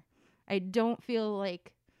anymore. I don't feel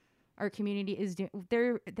like our community is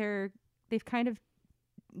they've kind of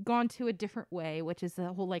gone to a different way, which is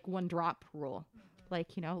the whole, like, one drop rule.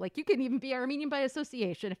 Like, like, you can even be Armenian by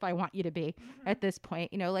association if I want you to be at this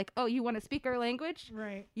point, like, oh, you want to speak our language?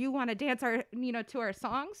 Right. You want to dance to our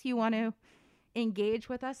songs? You want to engage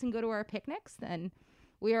with us and go to our picnics? Then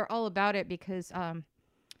we are all about it, because how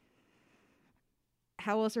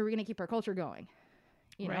else are we going to keep our culture going?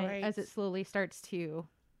 Right. As it slowly starts to,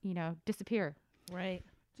 disappear. Right.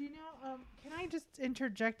 Do you know, can I just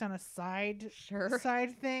interject on a side Sure.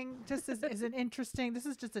 thing? Just as an interesting, this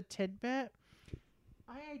is just a tidbit.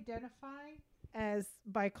 I identify as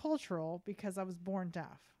bicultural because I was born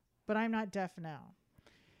deaf, but I'm not deaf now.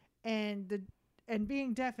 And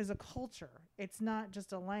being deaf is a culture. It's not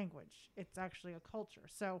just a language. It's actually a culture.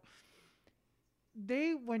 So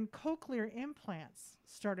when cochlear implants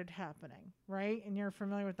started happening, right? And you're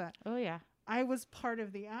familiar with that. Oh, yeah. I was part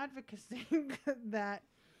of the advocacy that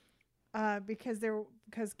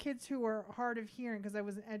because kids who were hard of hearing, because I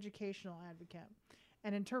was an educational advocate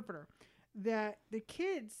and interpreter, that the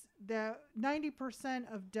kids, that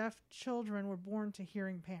 90% of deaf children were born to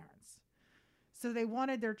hearing parents. So they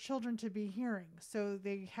wanted their children to be hearing. So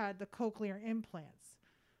they had the cochlear implants.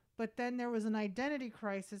 But then there was an identity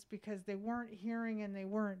crisis because they weren't hearing and they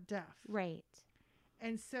weren't deaf. Right.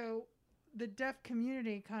 And so the deaf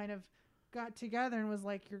community kind of got together and was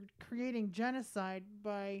like, you're creating genocide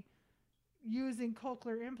by using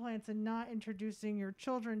cochlear implants and not introducing your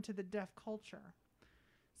children to the deaf culture.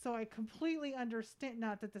 So I completely understand,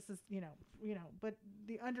 not that this is, but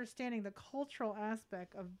the understanding the cultural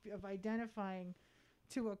aspect of identifying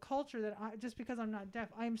to a culture that just because I'm not deaf,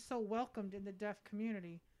 I am so welcomed in the deaf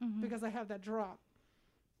community because I have that drop.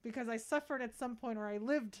 Because I suffered at some point, or I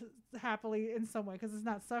lived happily in some way, because it's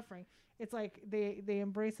not suffering. It's like they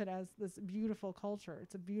embrace it as this beautiful culture.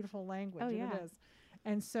 It's a beautiful language, and it is.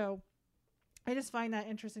 And so I just find that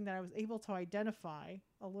interesting that I was able to identify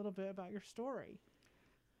a little bit about your story.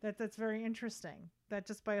 That's very interesting. That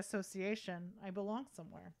just by association, I belong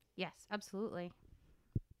somewhere. Yes, absolutely.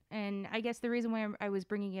 And I guess the reason why I was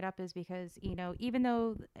bringing it up is because, even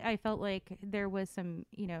though I felt like there was some,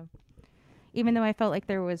 even though I felt like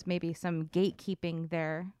there was maybe some gatekeeping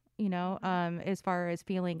there, as far as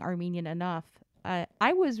feeling Armenian enough,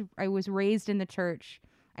 I was raised in the church.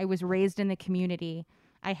 I was raised in the community.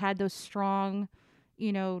 I had those strong,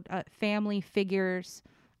 family figures.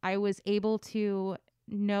 I was able to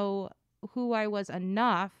know who I was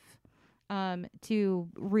enough to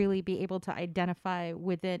really be able to identify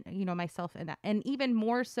within, myself in that. And even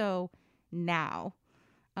more so now,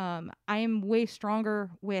 I am way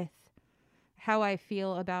stronger with how I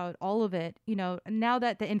feel about all of it, now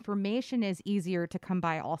that the information is easier to come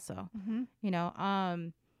by also,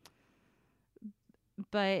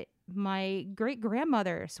 but my great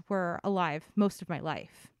grandmothers were alive most of my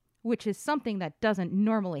life, which is something that doesn't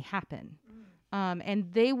normally happen.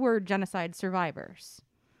 And they were genocide survivors.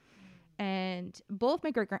 And both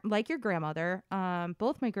my like your grandmother,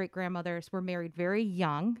 both my great grandmothers were married very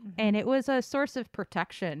young, and it was a source of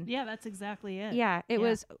protection. Yeah, that's exactly it. Yeah, it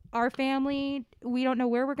was our family. We don't know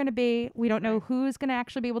where we're going to be. We don't know who's going to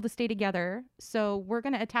actually be able to stay together. So we're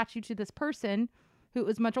going to attach you to this person who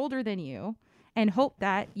is much older than you and hope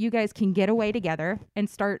that you guys can get away together and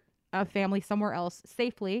start a family somewhere else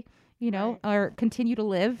safely, or continue to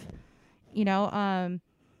live,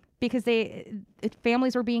 because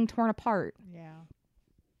families were being torn apart. Yeah.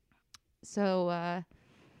 So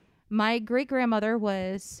My great grandmother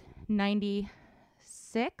was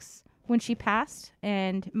 96 when she passed,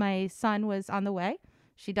 and my son was on the way.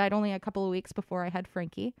 She died only a couple of weeks before I had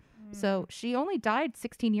Frankie. So she only died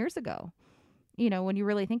 16 years ago, when you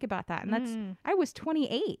really think about that. And I was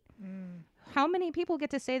 28. How many people get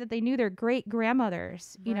to say that they knew their great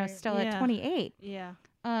grandmothers, still at 28? Yeah.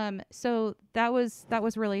 So that was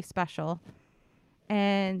really special.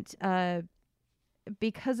 And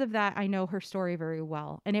because of that, I know her story very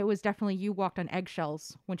well. And it was definitely, you walked on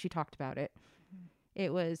eggshells when she talked about it.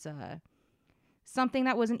 It was something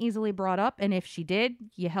that wasn't easily brought up. And if she did,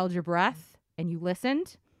 you held your breath and you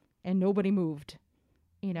listened and nobody moved,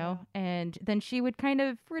 and then she would kind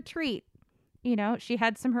of retreat. She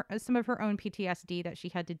had some of her own PTSD that she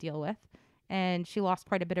had to deal with, and she lost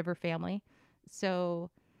quite a bit of her family.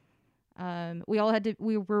 So we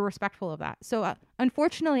were respectful of that. So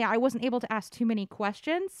unfortunately, I wasn't able to ask too many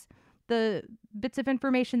questions. The bits of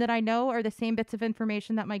information that I know are the same bits of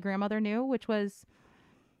information that my grandmother knew, which was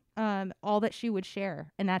all that she would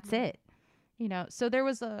share, and that's it. So there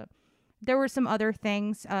were some other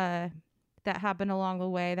things that happened along the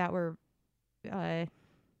way that were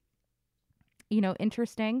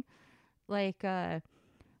interesting. Like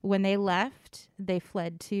when they left, they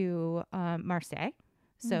fled to Marseille,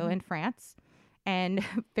 so in France, and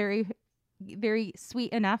very, very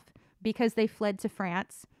sweet enough, because they fled to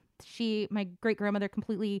France. My great grandmother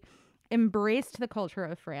completely embraced the culture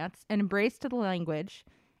of France and embraced the language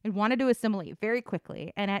and wanted to assimilate very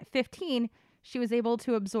quickly. And at 15, she was able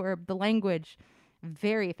to absorb the language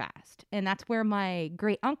very fast. And that's where my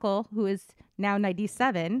great uncle, who is now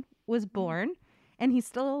 97, was born. And he's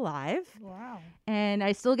still alive. Wow. And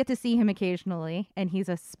I still get to see him occasionally. And he's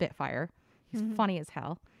a spitfire. He's funny as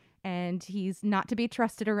hell. And he's not to be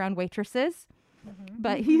trusted around waitresses.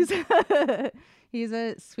 But he's he's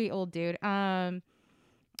a sweet old dude.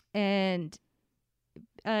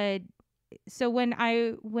 So when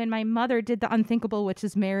my mother did the unthinkable, which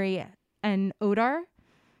is marry an Odar,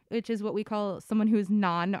 which is what we call someone who's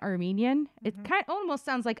non-Armenian. It kind of almost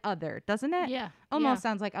sounds like other, doesn't it? Yeah. Almost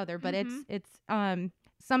sounds like other, but it's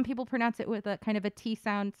some people pronounce it with a kind of a T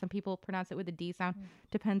sound. Some people pronounce it with a D sound.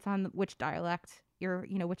 Depends on which dialect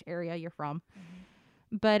which area you're from.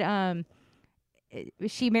 But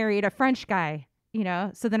she married a French guy,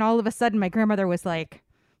 so then all of a sudden my great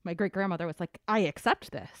grandmother was like, I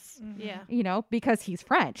accept this, Yeah. because he's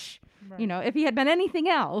French. Right. If he had been anything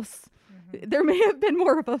else, there may have been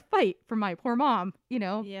more of a fight for my poor mom,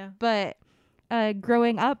 Yeah. But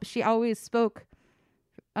growing up, she always spoke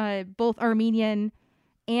both Armenian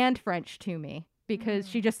and French to me, because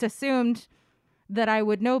she just assumed that I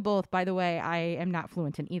would know both. By the way, I am not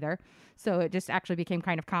fluent in either. So it just actually became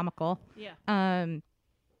kind of comical. Yeah.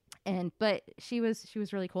 But she was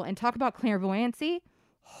really cool. And talk about clairvoyancy.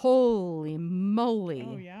 Holy moly.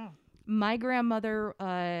 Oh, yeah. My grandmother,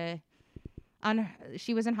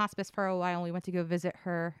 she was in hospice for a while, and we went to go visit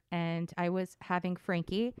her, and I was having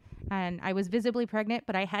Frankie, and I was visibly pregnant,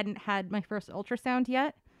 but I hadn't had my first ultrasound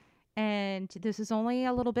yet. And this is only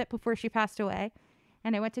a little bit before she passed away.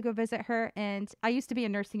 And I went to go visit her, and I used to be a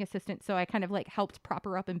nursing assistant, so I kind of helped prop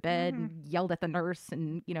her up in bed and yelled at the nurse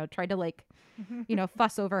and, tried to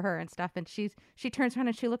fuss over her and stuff. And she turns around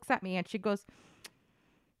and she looks at me and she goes,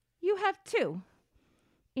 "You have two,"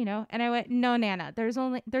 and I went, "No, Nana, there's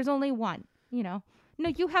only one, No,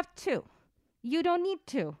 you have two. You don't need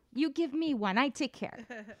two. You give me one. I take care.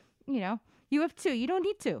 You have two. You don't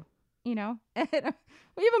need two.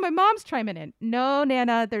 And even my mom's chiming in. "No,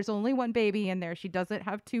 Nana, there's only one baby in there. She doesn't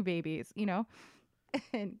have two babies,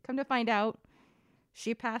 And come to find out,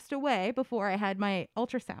 she passed away before I had my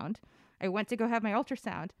ultrasound. I went to go have my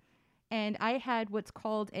ultrasound, and I had what's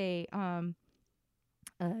called a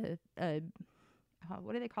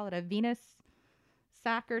what do they call it? A Venus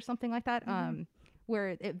sac or something like that.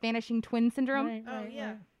 Where vanishing twin syndrome. Right, Oh, right, yeah.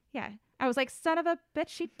 right. Yeah. I was like, son of a bitch,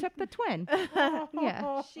 she took the twin.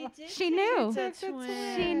 Yeah. She did. She knew. take Took the the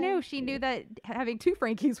twin. twin. She knew that having two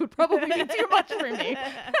Frankies would probably be too much for me.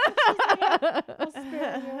 I'll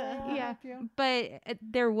spare you. I'll Yeah. help you. But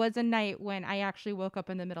there was a night when I actually woke up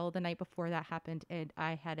in the middle of the night before that happened, and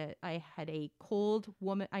I had a cold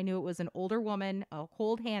woman. I knew it was an older woman, a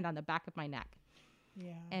cold hand on the back of my neck.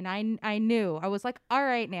 Yeah. And I knew. I was like, "All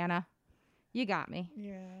right, Nana, you got me."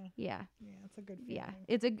 Yeah. Yeah. Yeah. It's a good feeling. Yeah.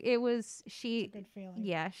 It's a good feeling.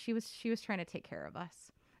 Yeah, she was trying to take care of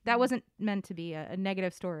us. That wasn't meant to be a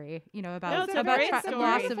negative story, about No, it's a about great chi- story.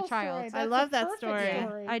 loss Beautiful of child. story. I That's love a that perfect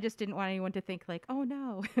story. I just didn't want anyone to think like, "Oh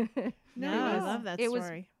no." No, No, I no. love that It was-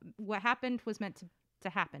 story. What happened was meant to to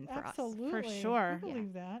happen for us. Absolutely. sure. I Yeah.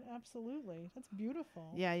 believe that. Absolutely. That's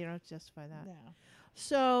beautiful. Yeah, you don't justify that. Yeah.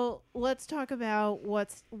 So let's talk about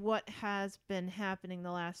what has been happening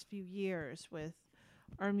the last few years with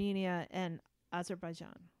Armenia and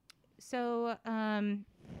Azerbaijan. So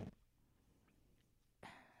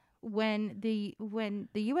when the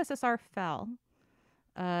USSR fell,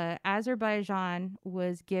 Azerbaijan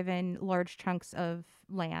was given large chunks of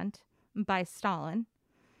land by Stalin.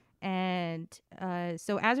 And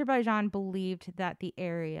so Azerbaijan believed that the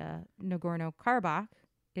area, Nagorno-Karabakh,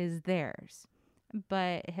 is theirs,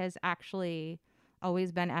 but has actually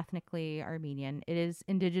always been ethnically Armenian. It is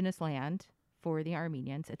indigenous land for the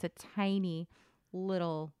Armenians. It's a tiny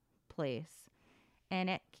little place,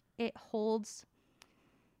 and it holds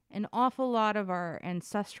an awful lot of our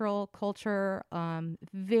ancestral culture,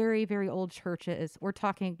 very, very old churches. We're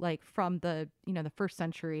talking like from the first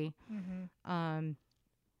century, Mm-hmm.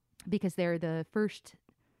 because they're the first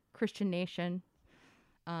Christian nation.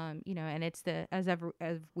 And it's as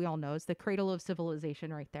we all know, it's the cradle of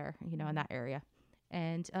civilization right there, in that area.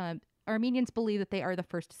 And Armenians believe that they are the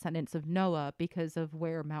first descendants of Noah because of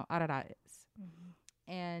where Mount Ararat is.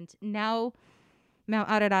 Mm-hmm. And now Mount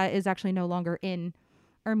Ararat is actually no longer in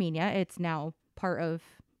Armenia. It's now part of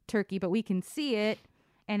Turkey, but we can see it,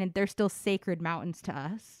 and they're still sacred mountains to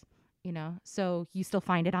us, so you still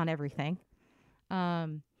find it on everything.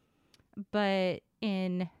 But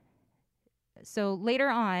so later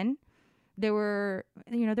on, there were,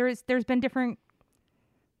 there's been different,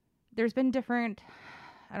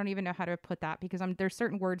 I don't even know how to put that, because there's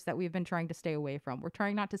certain words that we've been trying to stay away from. We're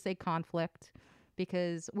trying not to say conflict,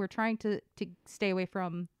 because we're trying to stay away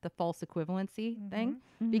from the false equivalency thing,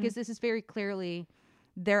 because this is very clearly,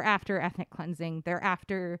 they're after ethnic cleansing. They're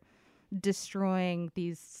after destroying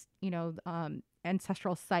these,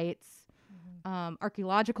 ancestral sites,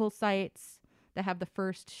 archaeological sites that have the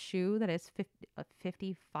first shoe that is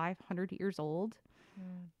 5,500 years old.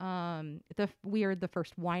 We are the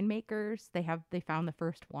first winemakers. They found the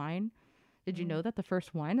first wine. Did you know that the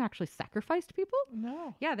first wine actually sacrificed people?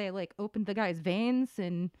 No. Yeah, they opened the guy's veins,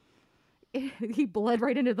 and he bled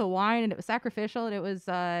right into the wine, and it was sacrificial, and it was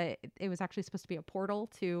actually supposed to be a portal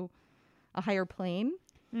to a higher plane.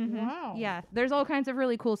 Wow. Yeah, there's all kinds of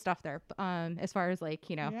really cool stuff there. As far as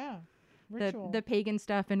Yeah. Ritual. the pagan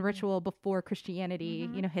stuff and ritual before Christianity,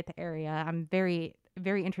 hit the area. I'm very,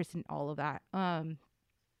 very interested in all of that.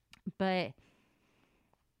 But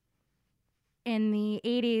in the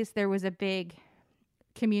 80s, there was a big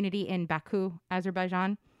community in Baku,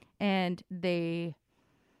 Azerbaijan, and they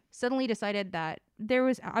suddenly decided that there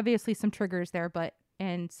was obviously some triggers there,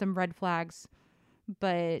 and some red flags,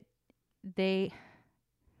 but they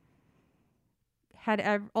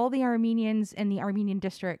had all the Armenians in the Armenian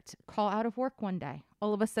district call out of work one day.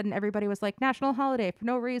 All of a sudden, everybody was like, national holiday for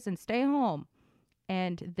no reason, stay home.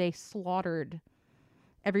 And they slaughtered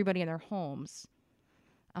everybody in their homes,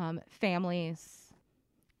 families.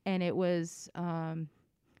 And it was a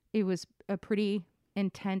pretty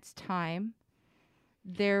intense time.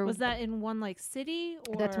 Was that in one city?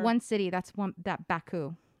 Or That's one city. That's that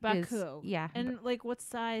Baku. Baku. Yeah. And what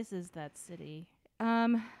size is that city?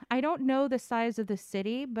 I don't know the size of the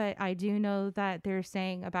city, but I do know that they're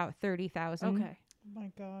saying about 30,000 Okay. Oh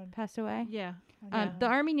my God. passed away. Yeah. The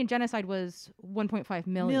Armenian genocide was 1.5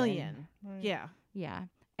 million. Right. Yeah. Yeah.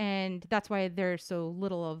 And that's why there's so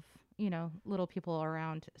little of, little people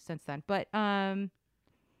around since then. But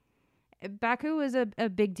Baku was a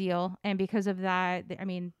big deal. And because of that,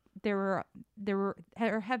 there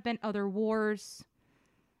have been other wars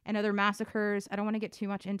and other massacres. I don't want to get too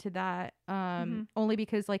much into that, only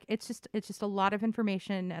because it's just a lot of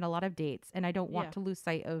information and a lot of dates, and I don't want to lose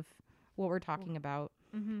sight of what we're talking about.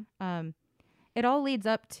 It all leads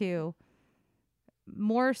up to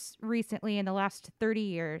more recently, in the last 30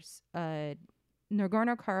 years,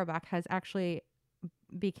 Nagorno-Karabakh has actually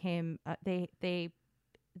became they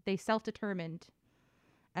self-determined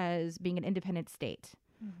as being an independent state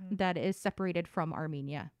that is separated from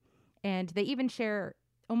Armenia, and they even share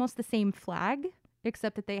almost the same flag,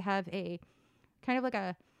 except that they have a kind of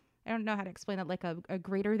I don't know how to explain that, like a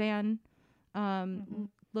greater than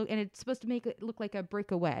look, and it's supposed to make it look like a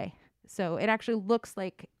breakaway. So it actually looks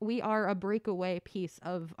like we are a breakaway piece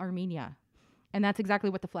of Armenia, and that's exactly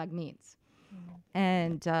what the flag means.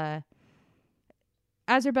 And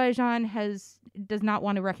Azerbaijan does not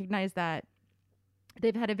want to recognize that.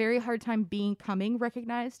 They've had a very hard time becoming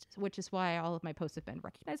recognized, which is why all of my posts have been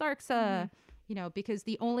recognize Arxa. Because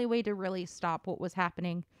the only way to really stop what was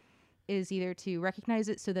happening is either to recognize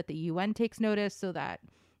it so that the UN takes notice, so that,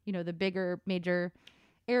 the bigger major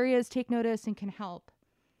areas take notice and can help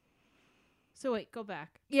So wait, go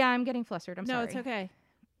back. Yeah, I'm getting flustered. I'm no, sorry. it's okay.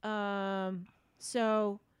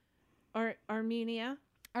 So Armenia.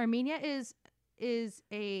 Armenia is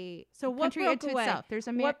a So what country broke unto away? itself. There's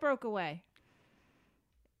a What broke away?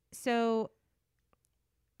 So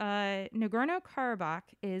Nagorno-Karabakh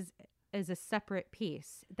is a separate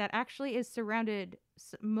piece that actually is surrounded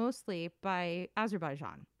mostly by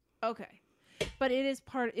Azerbaijan. Okay. But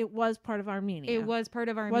it was part of Armenia. It was part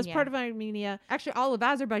of Armenia. Was part of Armenia. Actually, all of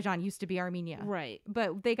Azerbaijan used to be Armenia. Right.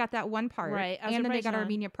 But they got that one part. Right. And then they got Azerbaijan.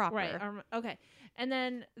 Armenia proper. Right. Okay. And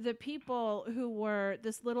then the people who were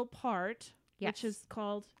this little part, which is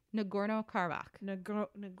called Nagorno-Karabakh.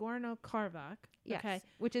 Nagorno-Karabakh. Yes. Okay.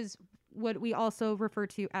 Which is what we also refer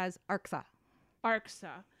to as Artsakh.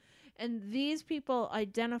 Artsakh. And these people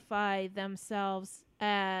identify themselves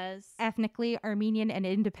as ethnically Armenian and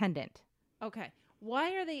independent. Okay.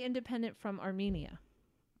 Why are they independent from Armenia?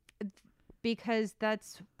 Because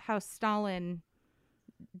that's how Stalin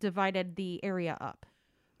divided the area up.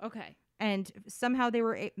 Okay. And somehow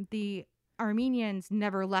the Armenians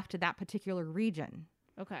never left that particular region.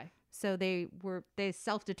 Okay. So they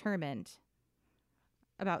self-determined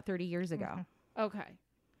about 30 years ago. Okay.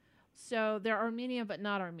 So they're Armenian but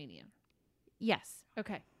not Armenian. Yes.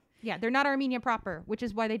 Okay. Yeah, they're not Armenia proper, which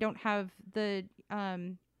is why they don't have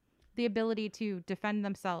the ability to defend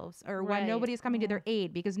themselves, or why nobody's coming to their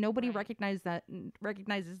aid, because nobody recognizes that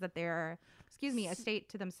they are, a state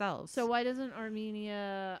to themselves. So why doesn't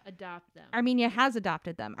Armenia adopt them? Armenia has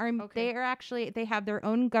adopted them. They are actually, they have their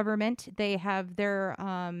own government. They have their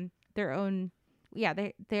own. Yeah,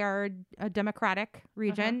 they are a democratic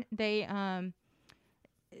region. They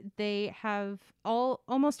have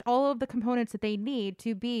almost all of the components that they need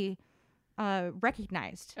to be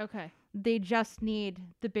recognized. Okay. They just need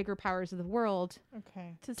the bigger powers of the world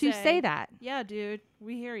to say that. Yeah, dude,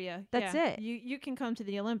 we hear you. That's it. You can come to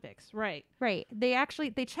the Olympics, right? Right. They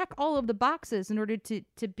check all of the boxes in order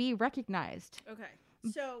to be recognized. Okay.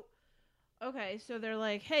 So they're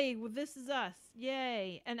like, hey, well, this is us.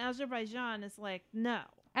 Yay. And Azerbaijan is like, no.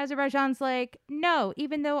 Azerbaijan's like, no,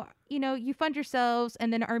 even though, you fund yourselves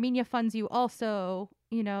and then Armenia funds you also,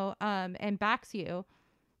 and backs you,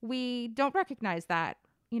 we don't recognize that,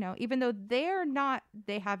 even though they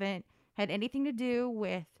haven't had anything to do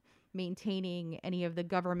with maintaining any of the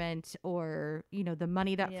government or, the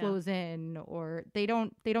money that flows in, or they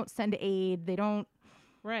don't send aid. They don't.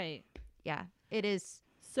 Right. Yeah, it is.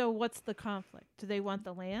 So what's the conflict? Do they want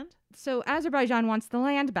the land? So Azerbaijan wants the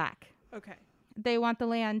land back. Okay. They want the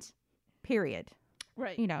land, period.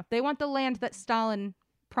 Right. They want the land that Stalin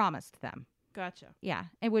promised them. Gotcha. Yeah,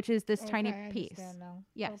 and which is this tiny I piece. now.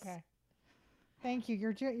 Yes. Okay. Thank you.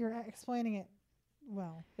 You're explaining it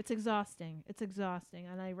well. It's exhausting,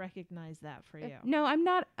 and I recognize that for you. No, I'm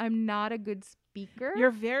not a good speaker.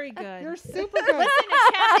 You're very good. You're super good. Listen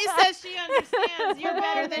to Kathy says she understands. You're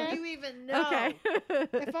better than you even know. Okay.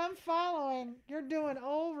 If I'm following, you're doing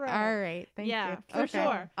all right. All right. Thank you. Yeah, for Okay.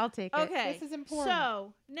 sure. I'll take it. Okay. This is important.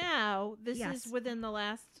 So now this Yes. is within the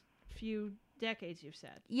last few decades, you've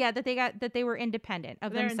said. Yeah, that they were independent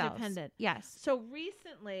of They're themselves. independent. Yes. So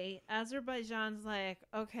recently, Azerbaijan's like,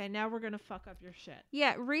 okay, now we're going to fuck up your shit.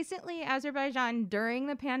 Yeah, recently Azerbaijan, during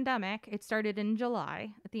the pandemic, it started in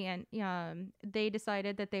July at the end, they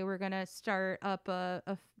decided that they were going to start up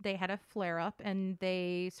they had a flare up and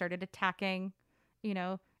they started attacking,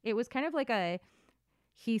 it was kind of like a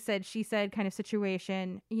he said, she said kind of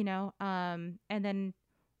situation, and then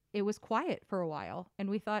it was quiet for a while and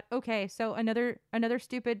we thought, okay, so another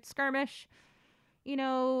stupid skirmish, we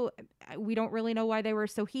don't really know why they were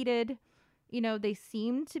so heated. They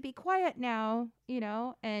seem to be quiet now,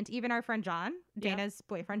 and even our friend John, Dana's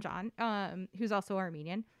boyfriend John, who's also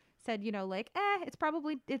Armenian, said, it's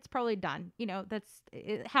probably done.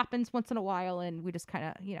 It happens once in a while and we just kind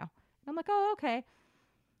of, I'm like, oh, okay.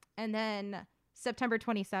 And then September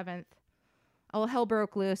 27th, all hell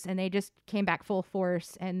broke loose and they just came back full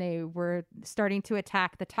force and they were starting to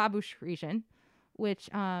attack the Tavush region, which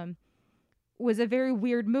was a very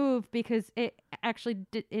weird move because it actually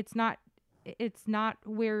it's not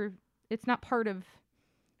part of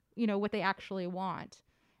what they actually want,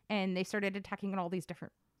 and they started attacking in all these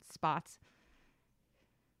different spots.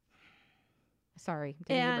 Sorry,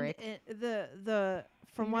 taking a break. The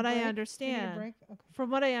from what I understand, from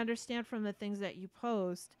what I understand from the things that you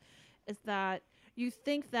post, is that you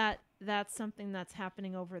think that that's something that's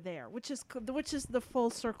happening over there, which is the full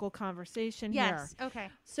circle conversation here. Yes. Okay.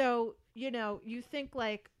 So, you think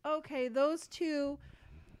like, okay, those two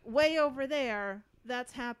way over there,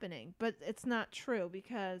 that's happening, but it's not true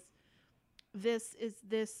because this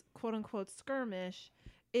quote unquote skirmish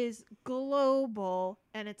is global,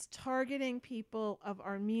 and it's targeting people of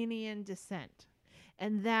Armenian descent.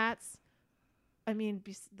 And that's, I mean,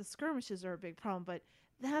 the skirmishes are a big problem, but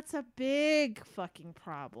that's a big fucking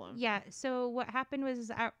problem. Yeah. So what happened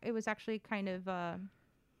was it was actually kind of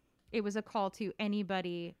it was a call to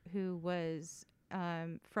anybody who was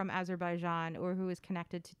from Azerbaijan or who was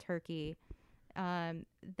connected to Turkey,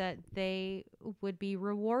 that they would be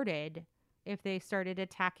rewarded if they started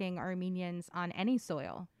attacking Armenians on any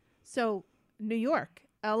soil. So, New York,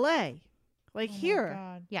 LA, like Oh my here,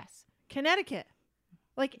 God. Yes. Connecticut,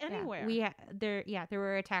 like Yeah. anywhere. There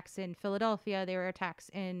were attacks in Philadelphia. There were attacks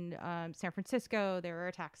in San Francisco. There were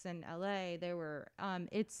attacks in LA. There were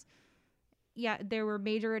there were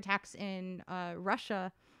major attacks in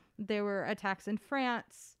Russia. There were attacks in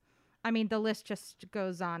France. I mean, the list just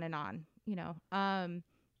goes on and on, you know.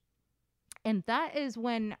 And that is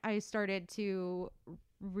when I started to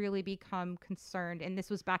really become concerned. And this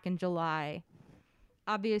was back in July.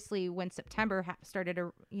 Obviously, when September started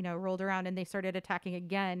to, rolled around and they started attacking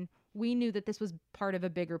again, we knew that this was part of a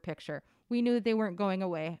bigger picture. We knew that they weren't going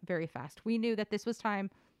away very fast. We knew that this was time.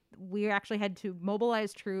 We actually had to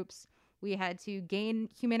mobilize troops. We had to gain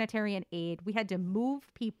humanitarian aid. We had to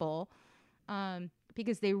move people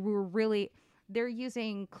because they're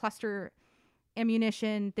using cluster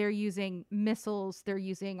ammunition. They're using missiles. They're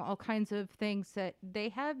using all kinds of things that they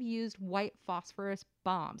have used white phosphorus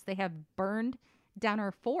bombs. They have burned down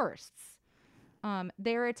our forests.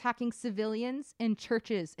 They're attacking civilians in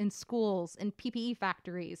churches, in schools, in PPE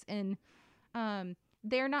factories. And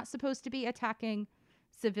they're not supposed to be attacking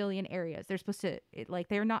civilian areas. They're supposed to,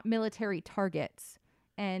 they're not military targets.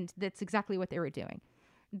 And that's exactly what they were doing.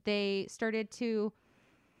 They started to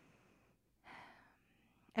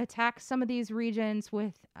attack some of these regions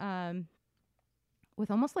with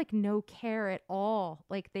almost like no care at all.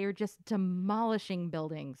 Like they're just demolishing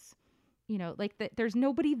buildings. There's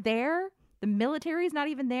nobody there. The military's not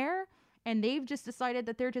even there. And they've just decided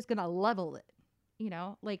that they're just going to level it,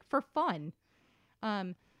 for fun.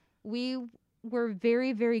 We were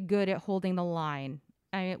very, very good at holding the line.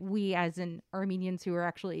 We, as in Armenians who are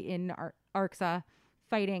actually in Arxa,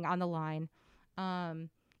 fighting on the line,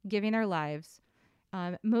 giving their lives.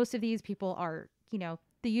 Most of these people are,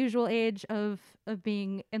 the usual age of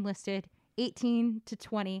being enlisted, 18 to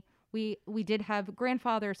 20. We did have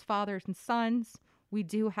grandfathers, fathers, and sons. We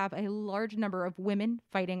do have a large number of women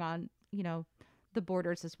fighting on, the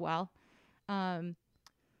borders as well.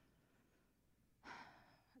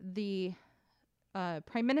 The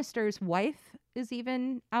prime minister's wife is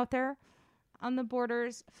even out there on the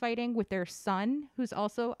borders fighting with their son, who's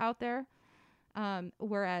also out there.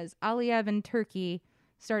 Whereas Aliyev and Turkey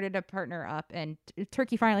started to partner up, and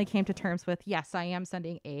Turkey finally came to terms with, yes, I am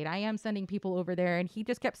sending aid. I am sending people over there. And he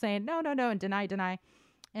just kept saying, no, and deny.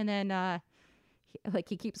 And then,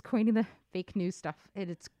 he keeps coining the fake news stuff.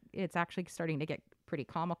 It's actually starting to get pretty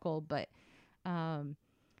comical, but,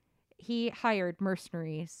 he hired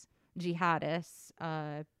mercenaries, jihadists,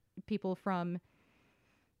 people from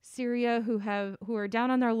Syria who are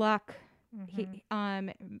down on their luck. Mm-hmm.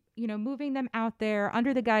 He, moving them out there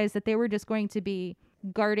under the guise that they were just going to be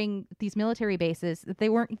guarding these military bases, that they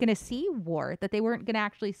weren't going to see war, that they weren't going to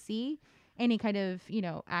actually see any kind of,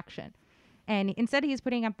 action. And instead he's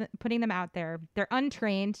putting them out there. They're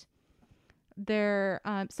untrained.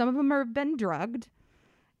 Some of them have been drugged,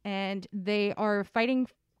 and they are fighting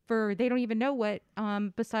for, they don't even know what,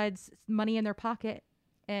 besides money in their pocket.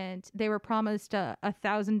 And they were promised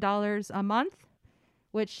 $1,000 a month,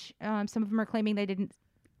 which some of them are claiming they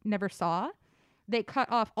never saw. They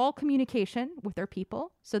cut off all communication with their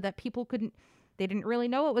people so that people they didn't really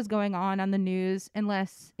know what was going on the news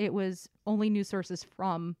unless it was only news sources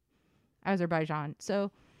from Azerbaijan.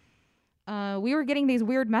 So we were getting these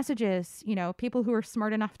weird messages, people who are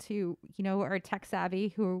smart enough to, are tech savvy,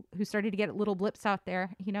 who started to get little blips out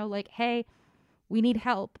there, like, hey, we need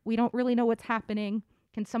help. We don't really know what's happening.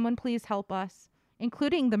 Can someone please help us?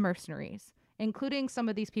 Including the mercenaries, including some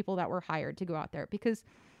of these people that were hired to go out there, because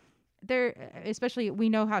especially we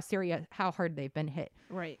know how hard they've been hit.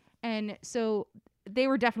 Right. And so they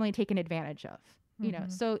were definitely taken advantage of,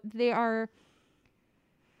 so there are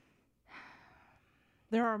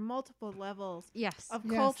multiple levels yes of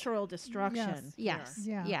Yes. cultural destruction. yes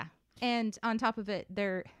here. Yeah. yeah. And on top of it,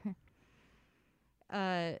 they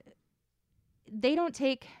don't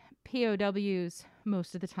take POWs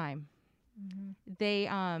most of the time. Mm-hmm. They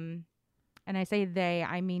and I say they,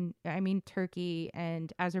 I mean Turkey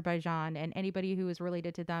and Azerbaijan and anybody who is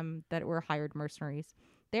related to them that were hired mercenaries.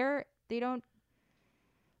 They don't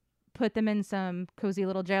put them in some cozy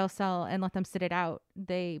little jail cell and let them sit it out.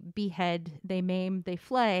 They behead, they maim, they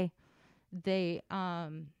flay, they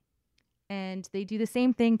and they do the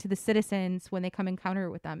same thing to the citizens when they come encounter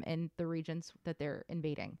with them in the regions that they're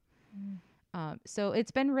invading. So it's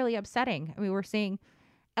been really upsetting. I mean, we're seeing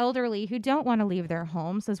elderly who don't want to leave their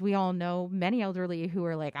homes, as we all know, many elderly who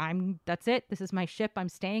are like, that's it. This is my ship. I'm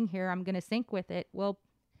staying here. I'm going to sink with it. Well,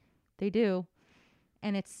 they do.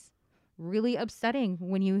 And it's really upsetting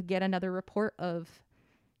when you get another report of,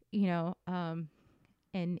 an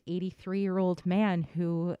 83-year-old man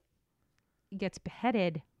who gets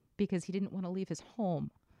beheaded because he didn't want to leave his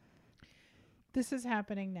home. This is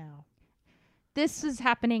happening now. This is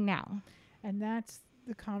happening now. And that's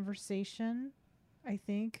the conversation. I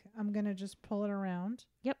think I'm going to just pull it around.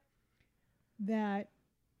 Yep. That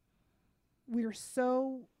we're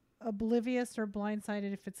so oblivious or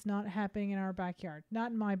blindsided if it's not happening in our backyard,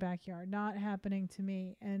 not in my backyard, not happening to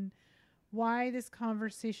me. And why this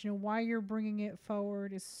conversation and why you're bringing it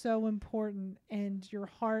forward is so important. And your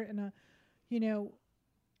heart and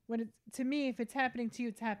when it's to me, if it's happening to you,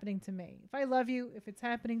 it's happening to me. If I love you, if it's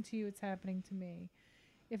happening to you, it's happening to me.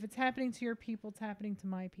 If it's happening to your people, it's happening to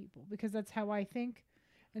my people, because that's how I think,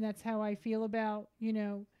 and that's how I feel about,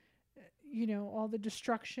 all the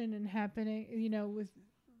destruction and happening,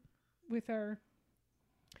 with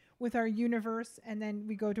our universe. And then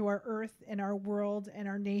we go to our earth and our world and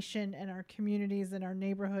our nation and our communities and our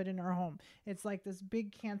neighborhood and our home. It's like this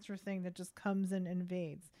big cancer thing that just comes and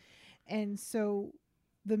invades. And so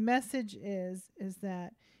the message is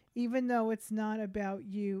that even though it's not about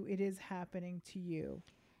you, it is happening to you.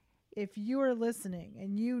 If you are listening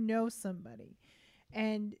and you know somebody,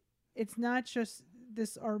 and it's not just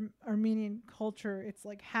this Armenian culture, it's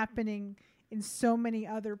like happening in so many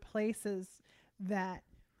other places, that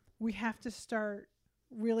we have to start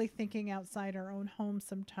really thinking outside our own homes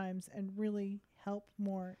sometimes and really help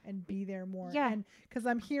more and be there more. Yeah. And because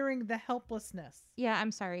I'm hearing the helplessness. Yeah,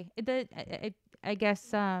 I'm sorry. I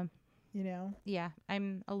guess, yeah,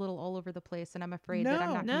 I'm a little all over the place, and I'm afraid that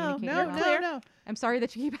I'm not communicating well. No. I'm sorry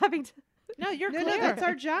that you keep having to. No, you're No, clear. that's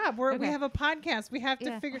our job. We Okay. have a podcast. We have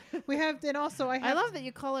to figure. We have, and also I have. I love that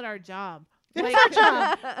you call it our job. It's our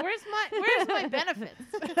job. Where's my benefits?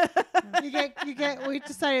 You get. We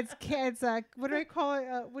decided it's what do I call it?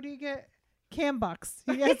 What do you get? Cam bucks.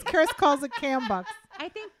 Yes, Chris calls it cam bucks. I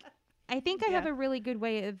think I have a really good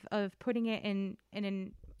way of putting it in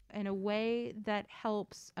a way that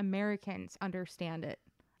helps Americans understand it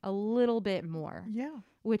a little bit more. Yeah.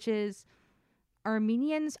 Which is,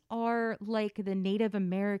 Armenians are like the Native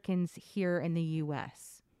Americans here in the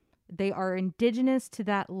U.S. They are indigenous to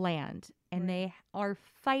that land, and they are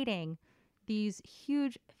fighting these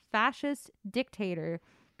huge fascist dictator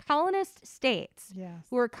colonist states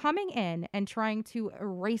who are coming in and trying to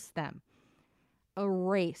erase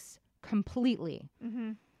completely.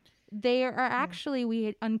 Mm-hmm. They are actually, we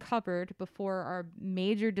had uncovered before our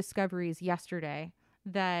major discoveries yesterday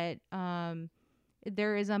that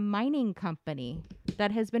there is a mining company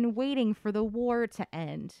that has been waiting for the war to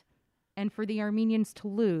end and for the Armenians to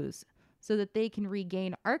lose so that they can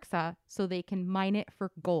regain Artsakh so they can mine it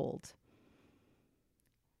for gold.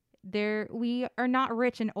 We are not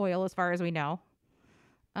rich in oil as far as we know.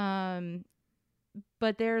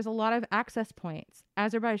 But there's a lot of access points.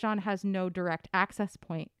 Azerbaijan has no direct access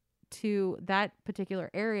point to that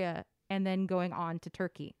particular area and then going on to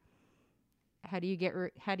Turkey. How do you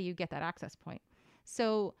get that access point?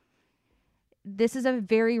 So this is a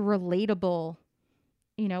very relatable,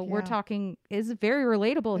 we're talking is very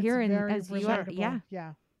relatable It's here very as you are. relatable. Yeah.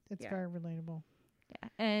 Yeah. It's very relatable. Yeah.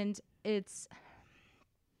 And it's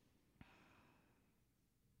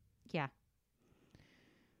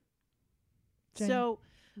Jen- So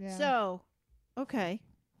Yeah. Okay.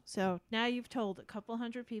 So now you've told a couple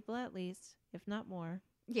hundred people at least, if not more,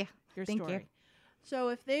 yeah. your Thank story. you. So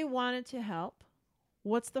if they wanted to help,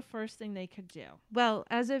 what's the first thing they could do? Well,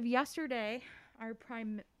 as of yesterday, our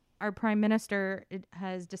prime minister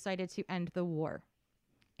has decided to end the war.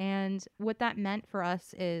 And what that meant for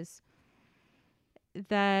us is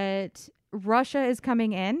that Russia is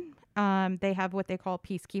coming in. They have what they call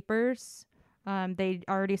peacekeepers. They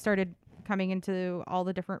already started coming into all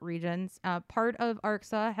the different regions. Part of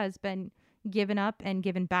Artsakh has been given up and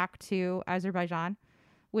given back to Azerbaijan,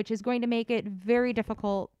 which is going to make it very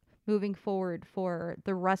difficult moving forward for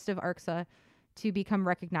the rest of Artsakh to become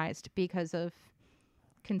recognized because of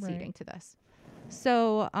conceding to this.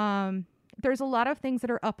 So there's a lot of things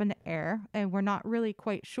that are up in the air, and we're not really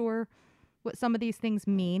quite sure what some of these things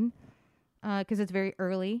mean because it's very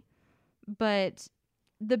early. But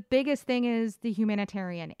the biggest thing is the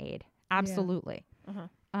humanitarian aid. Absolutely.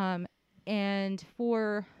 and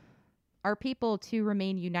for our people to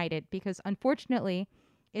remain united, because unfortunately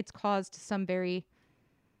it's caused some very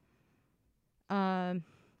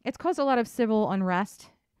it's caused a lot of civil unrest.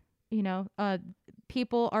 You know,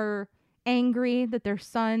 people are angry that their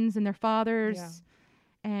sons and their fathers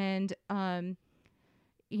and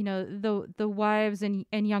you know, the wives and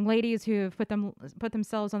young ladies who have put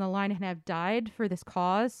themselves on the line and have died for this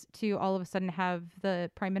cause, to all of a sudden have the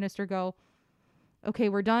prime minister go, okay,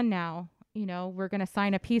 we're done now. You know, we're going to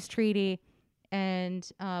sign a peace treaty, and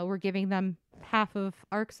we're giving them half of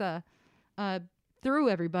ARCSA through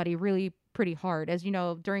everybody really pretty hard. As you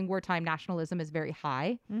know, during wartime, nationalism is very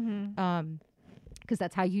high, because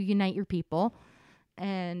that's how you unite your people.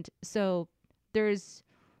 And so there's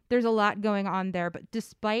a lot going on there. But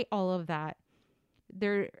despite all of that,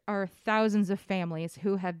 there are thousands of families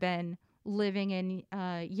who have been living in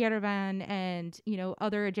Yerevan and, you know,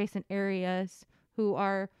 other adjacent areas who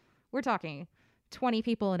are, we're talking 20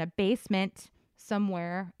 people in a basement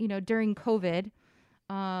somewhere, you know, during COVID.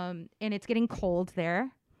 And it's getting cold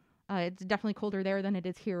there. It's definitely colder there than it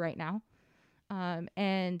is here right now.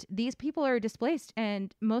 And these people are displaced,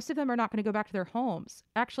 and most of them are not going to go back to their homes.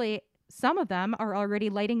 Actually, some of them are already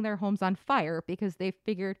lighting their homes on fire because they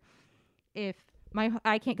figured, if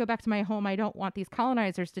I can't go back to my home, I don't want these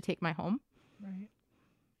colonizers to take my home. Right.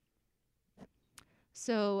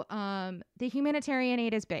 So the humanitarian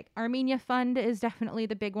aid is big. Armenia Fund is definitely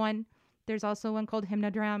the big one. There's also one called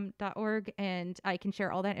hymnodram.org, and I can share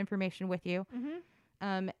all that information with you.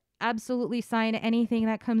 Absolutely sign anything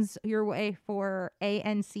that comes your way for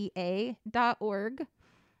anca.org.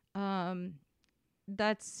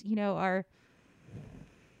 That's, you know,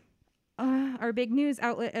 our big news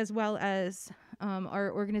outlet, as well as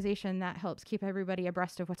our organization that helps keep everybody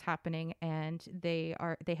abreast of what's happening. And they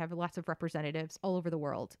have lots of representatives all over the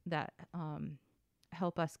world that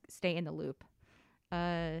help us stay in the loop.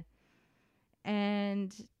 And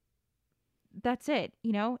that's it.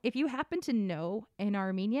 You know, if you happen to know an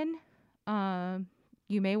Armenian,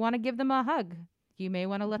 you may want to give them a hug. You may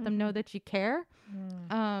want to let them know that you care,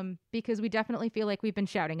 because we definitely feel like we've been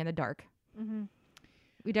shouting in the dark.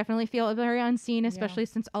 We definitely feel very unseen, especially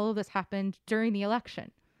since all of this happened during the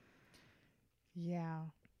election. Yeah.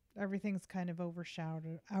 Everything's kind of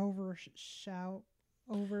overshadowed. I'm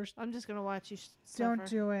just gonna watch you. Don't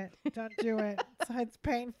do it. Don't do it. It's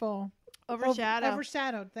painful.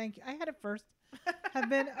 Overshadowed. Thank you. I had it first. Have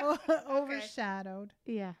been overshadowed.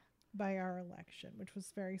 Yeah. By our election, which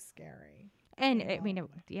was very scary. And I mean,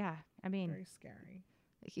 very scary.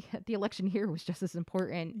 The election here was just as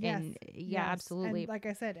important. Yes. And Yes. absolutely. And like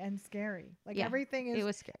I said, and scary. Like Yeah, everything is. it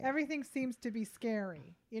was scary. Everything seems to be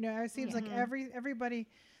scary. You know, it seems like everybody.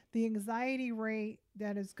 The anxiety rate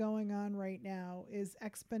that is going on right now is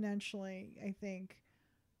exponentially, I think.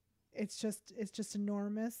 It's just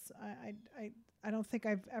enormous. I don't think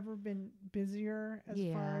I've ever been busier as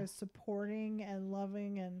far as supporting and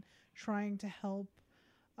loving and trying to help.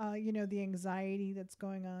 You know, the anxiety that's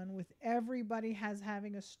going on with everybody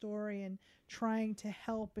having a story and trying to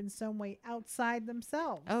help in some way outside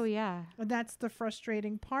themselves. Oh yeah. And that's the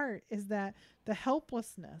frustrating part, is that the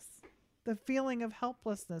helplessness, the feeling of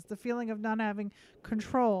helplessness, the feeling of not having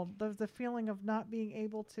control, the feeling of not being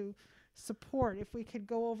able to support. If we could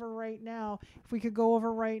go over right now,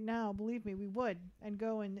 believe me, we would, and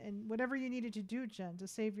go and whatever you needed to do, Jen, to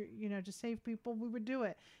save to save people, we would do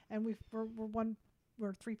it. And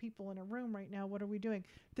we're 3 people in a room right now. What are we doing?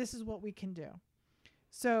 This is what we can do.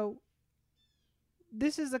 So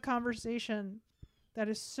this is a conversation that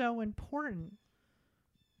is so important,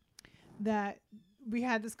 that we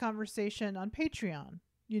had this conversation on Patreon,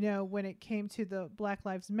 you know, when it came to the Black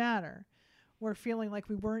Lives Matter. We're feeling like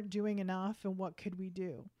we weren't doing enough, and what could we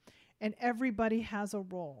do? And everybody has a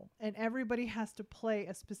role, and everybody has to play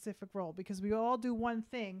a specific role, because we all do one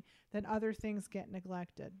thing, then other things get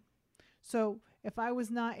neglected. So if I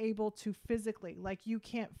was not able to physically, like you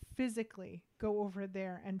can't physically go over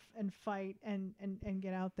there and fight and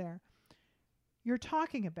get out there, you're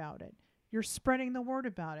talking about it. You're spreading the word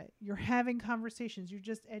about it. You're having conversations. You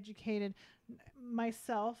just educated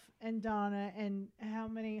myself and Donna and how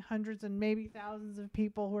many hundreds and maybe thousands of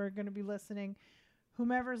people who are going to be listening.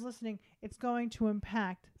 Whomever's listening, it's going to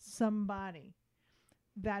impact somebody.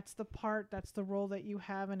 That's the role that you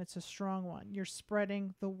have, and it's a strong one. You're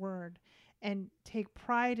spreading the word, and take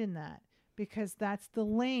pride in that, because that's the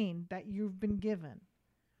lane that you've been given.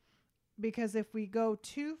 Because if we go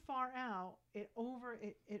too far out,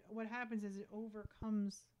 what happens is it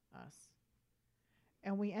overcomes us,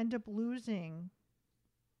 and we end up losing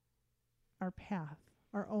our path,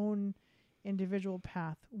 our own individual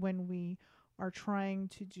path, when we are trying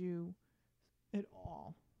to do it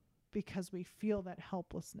all because we feel that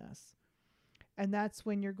helplessness. And that's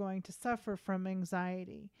when you're going to suffer from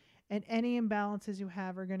anxiety. And any imbalances you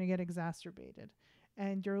have are going to get exacerbated.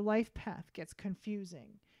 And your life path gets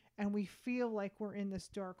confusing. And we feel like we're in this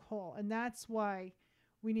dark hole. And that's why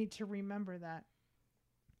we need to remember that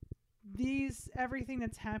everything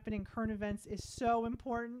that's happening, current events, is so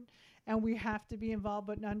important. And we have to be involved,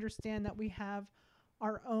 but understand that we have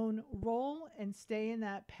our own role and stay in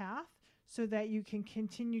that path so that you can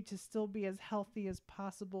continue to still be as healthy as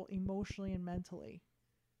possible emotionally and mentally.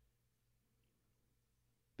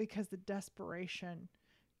 Because the desperation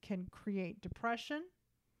can create depression,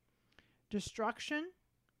 destruction,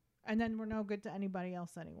 and then we're no good to anybody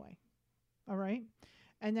else anyway. All right?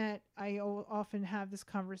 And that I often have this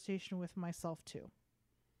conversation with myself too.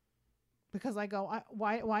 Because I go,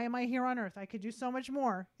 why am I here on earth? I could do so much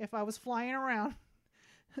more if I was flying around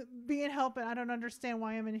being helped. I don't understand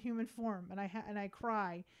why I'm in human form. And I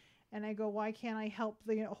cry. And I go, why can't I help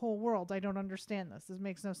the whole world? I don't understand this. This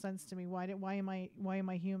makes no sense to me. Why am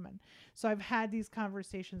I human? So I've had these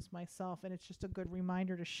conversations myself, and it's just a good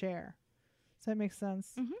reminder to share. Does that make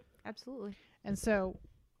sense? Mm-hmm. Absolutely. And so,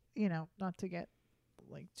 not to get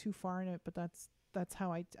like too far in it, but that's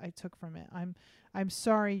how I took from it. I'm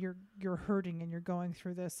sorry you're hurting and you're going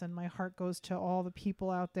through this, and my heart goes to all the people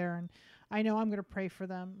out there, and I know I'm going to pray for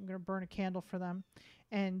them. I'm going to burn a candle for them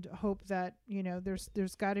and hope that,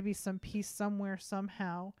 there's got to be some peace somewhere,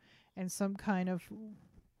 somehow, and some kind of,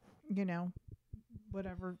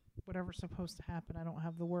 whatever's supposed to happen. I don't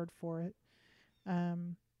have the word for it.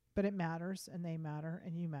 But it matters, and they matter,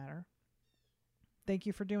 and you matter. Thank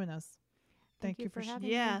you for doing this. Thank you for having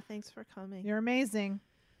me. Yeah, thanks for coming. You're amazing.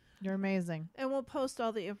 You're amazing. And we'll post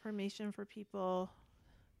all the information for people.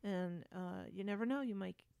 And you never know, you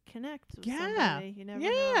might connect with somebody. You never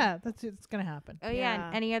know. It's going to happen. Oh, yeah.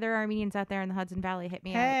 And any other Armenians out there in the Hudson Valley, hit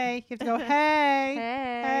me up. Hey, you have to go, hey.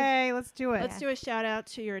 Hey, let's do it. Let's do a shout out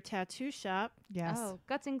to your tattoo shop. Yes. Oh,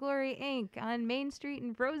 Guts and Glory Inc. on Main Street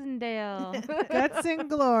in Rosendale. Guts and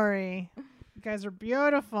Glory. You guys are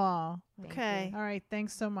beautiful. Thank Okay. you. All right.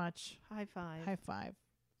 Thanks so much. High five. High five.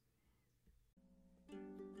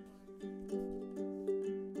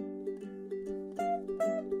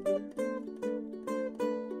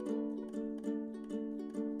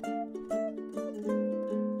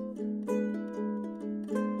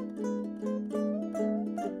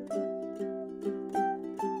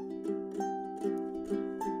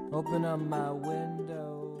 Open up my window.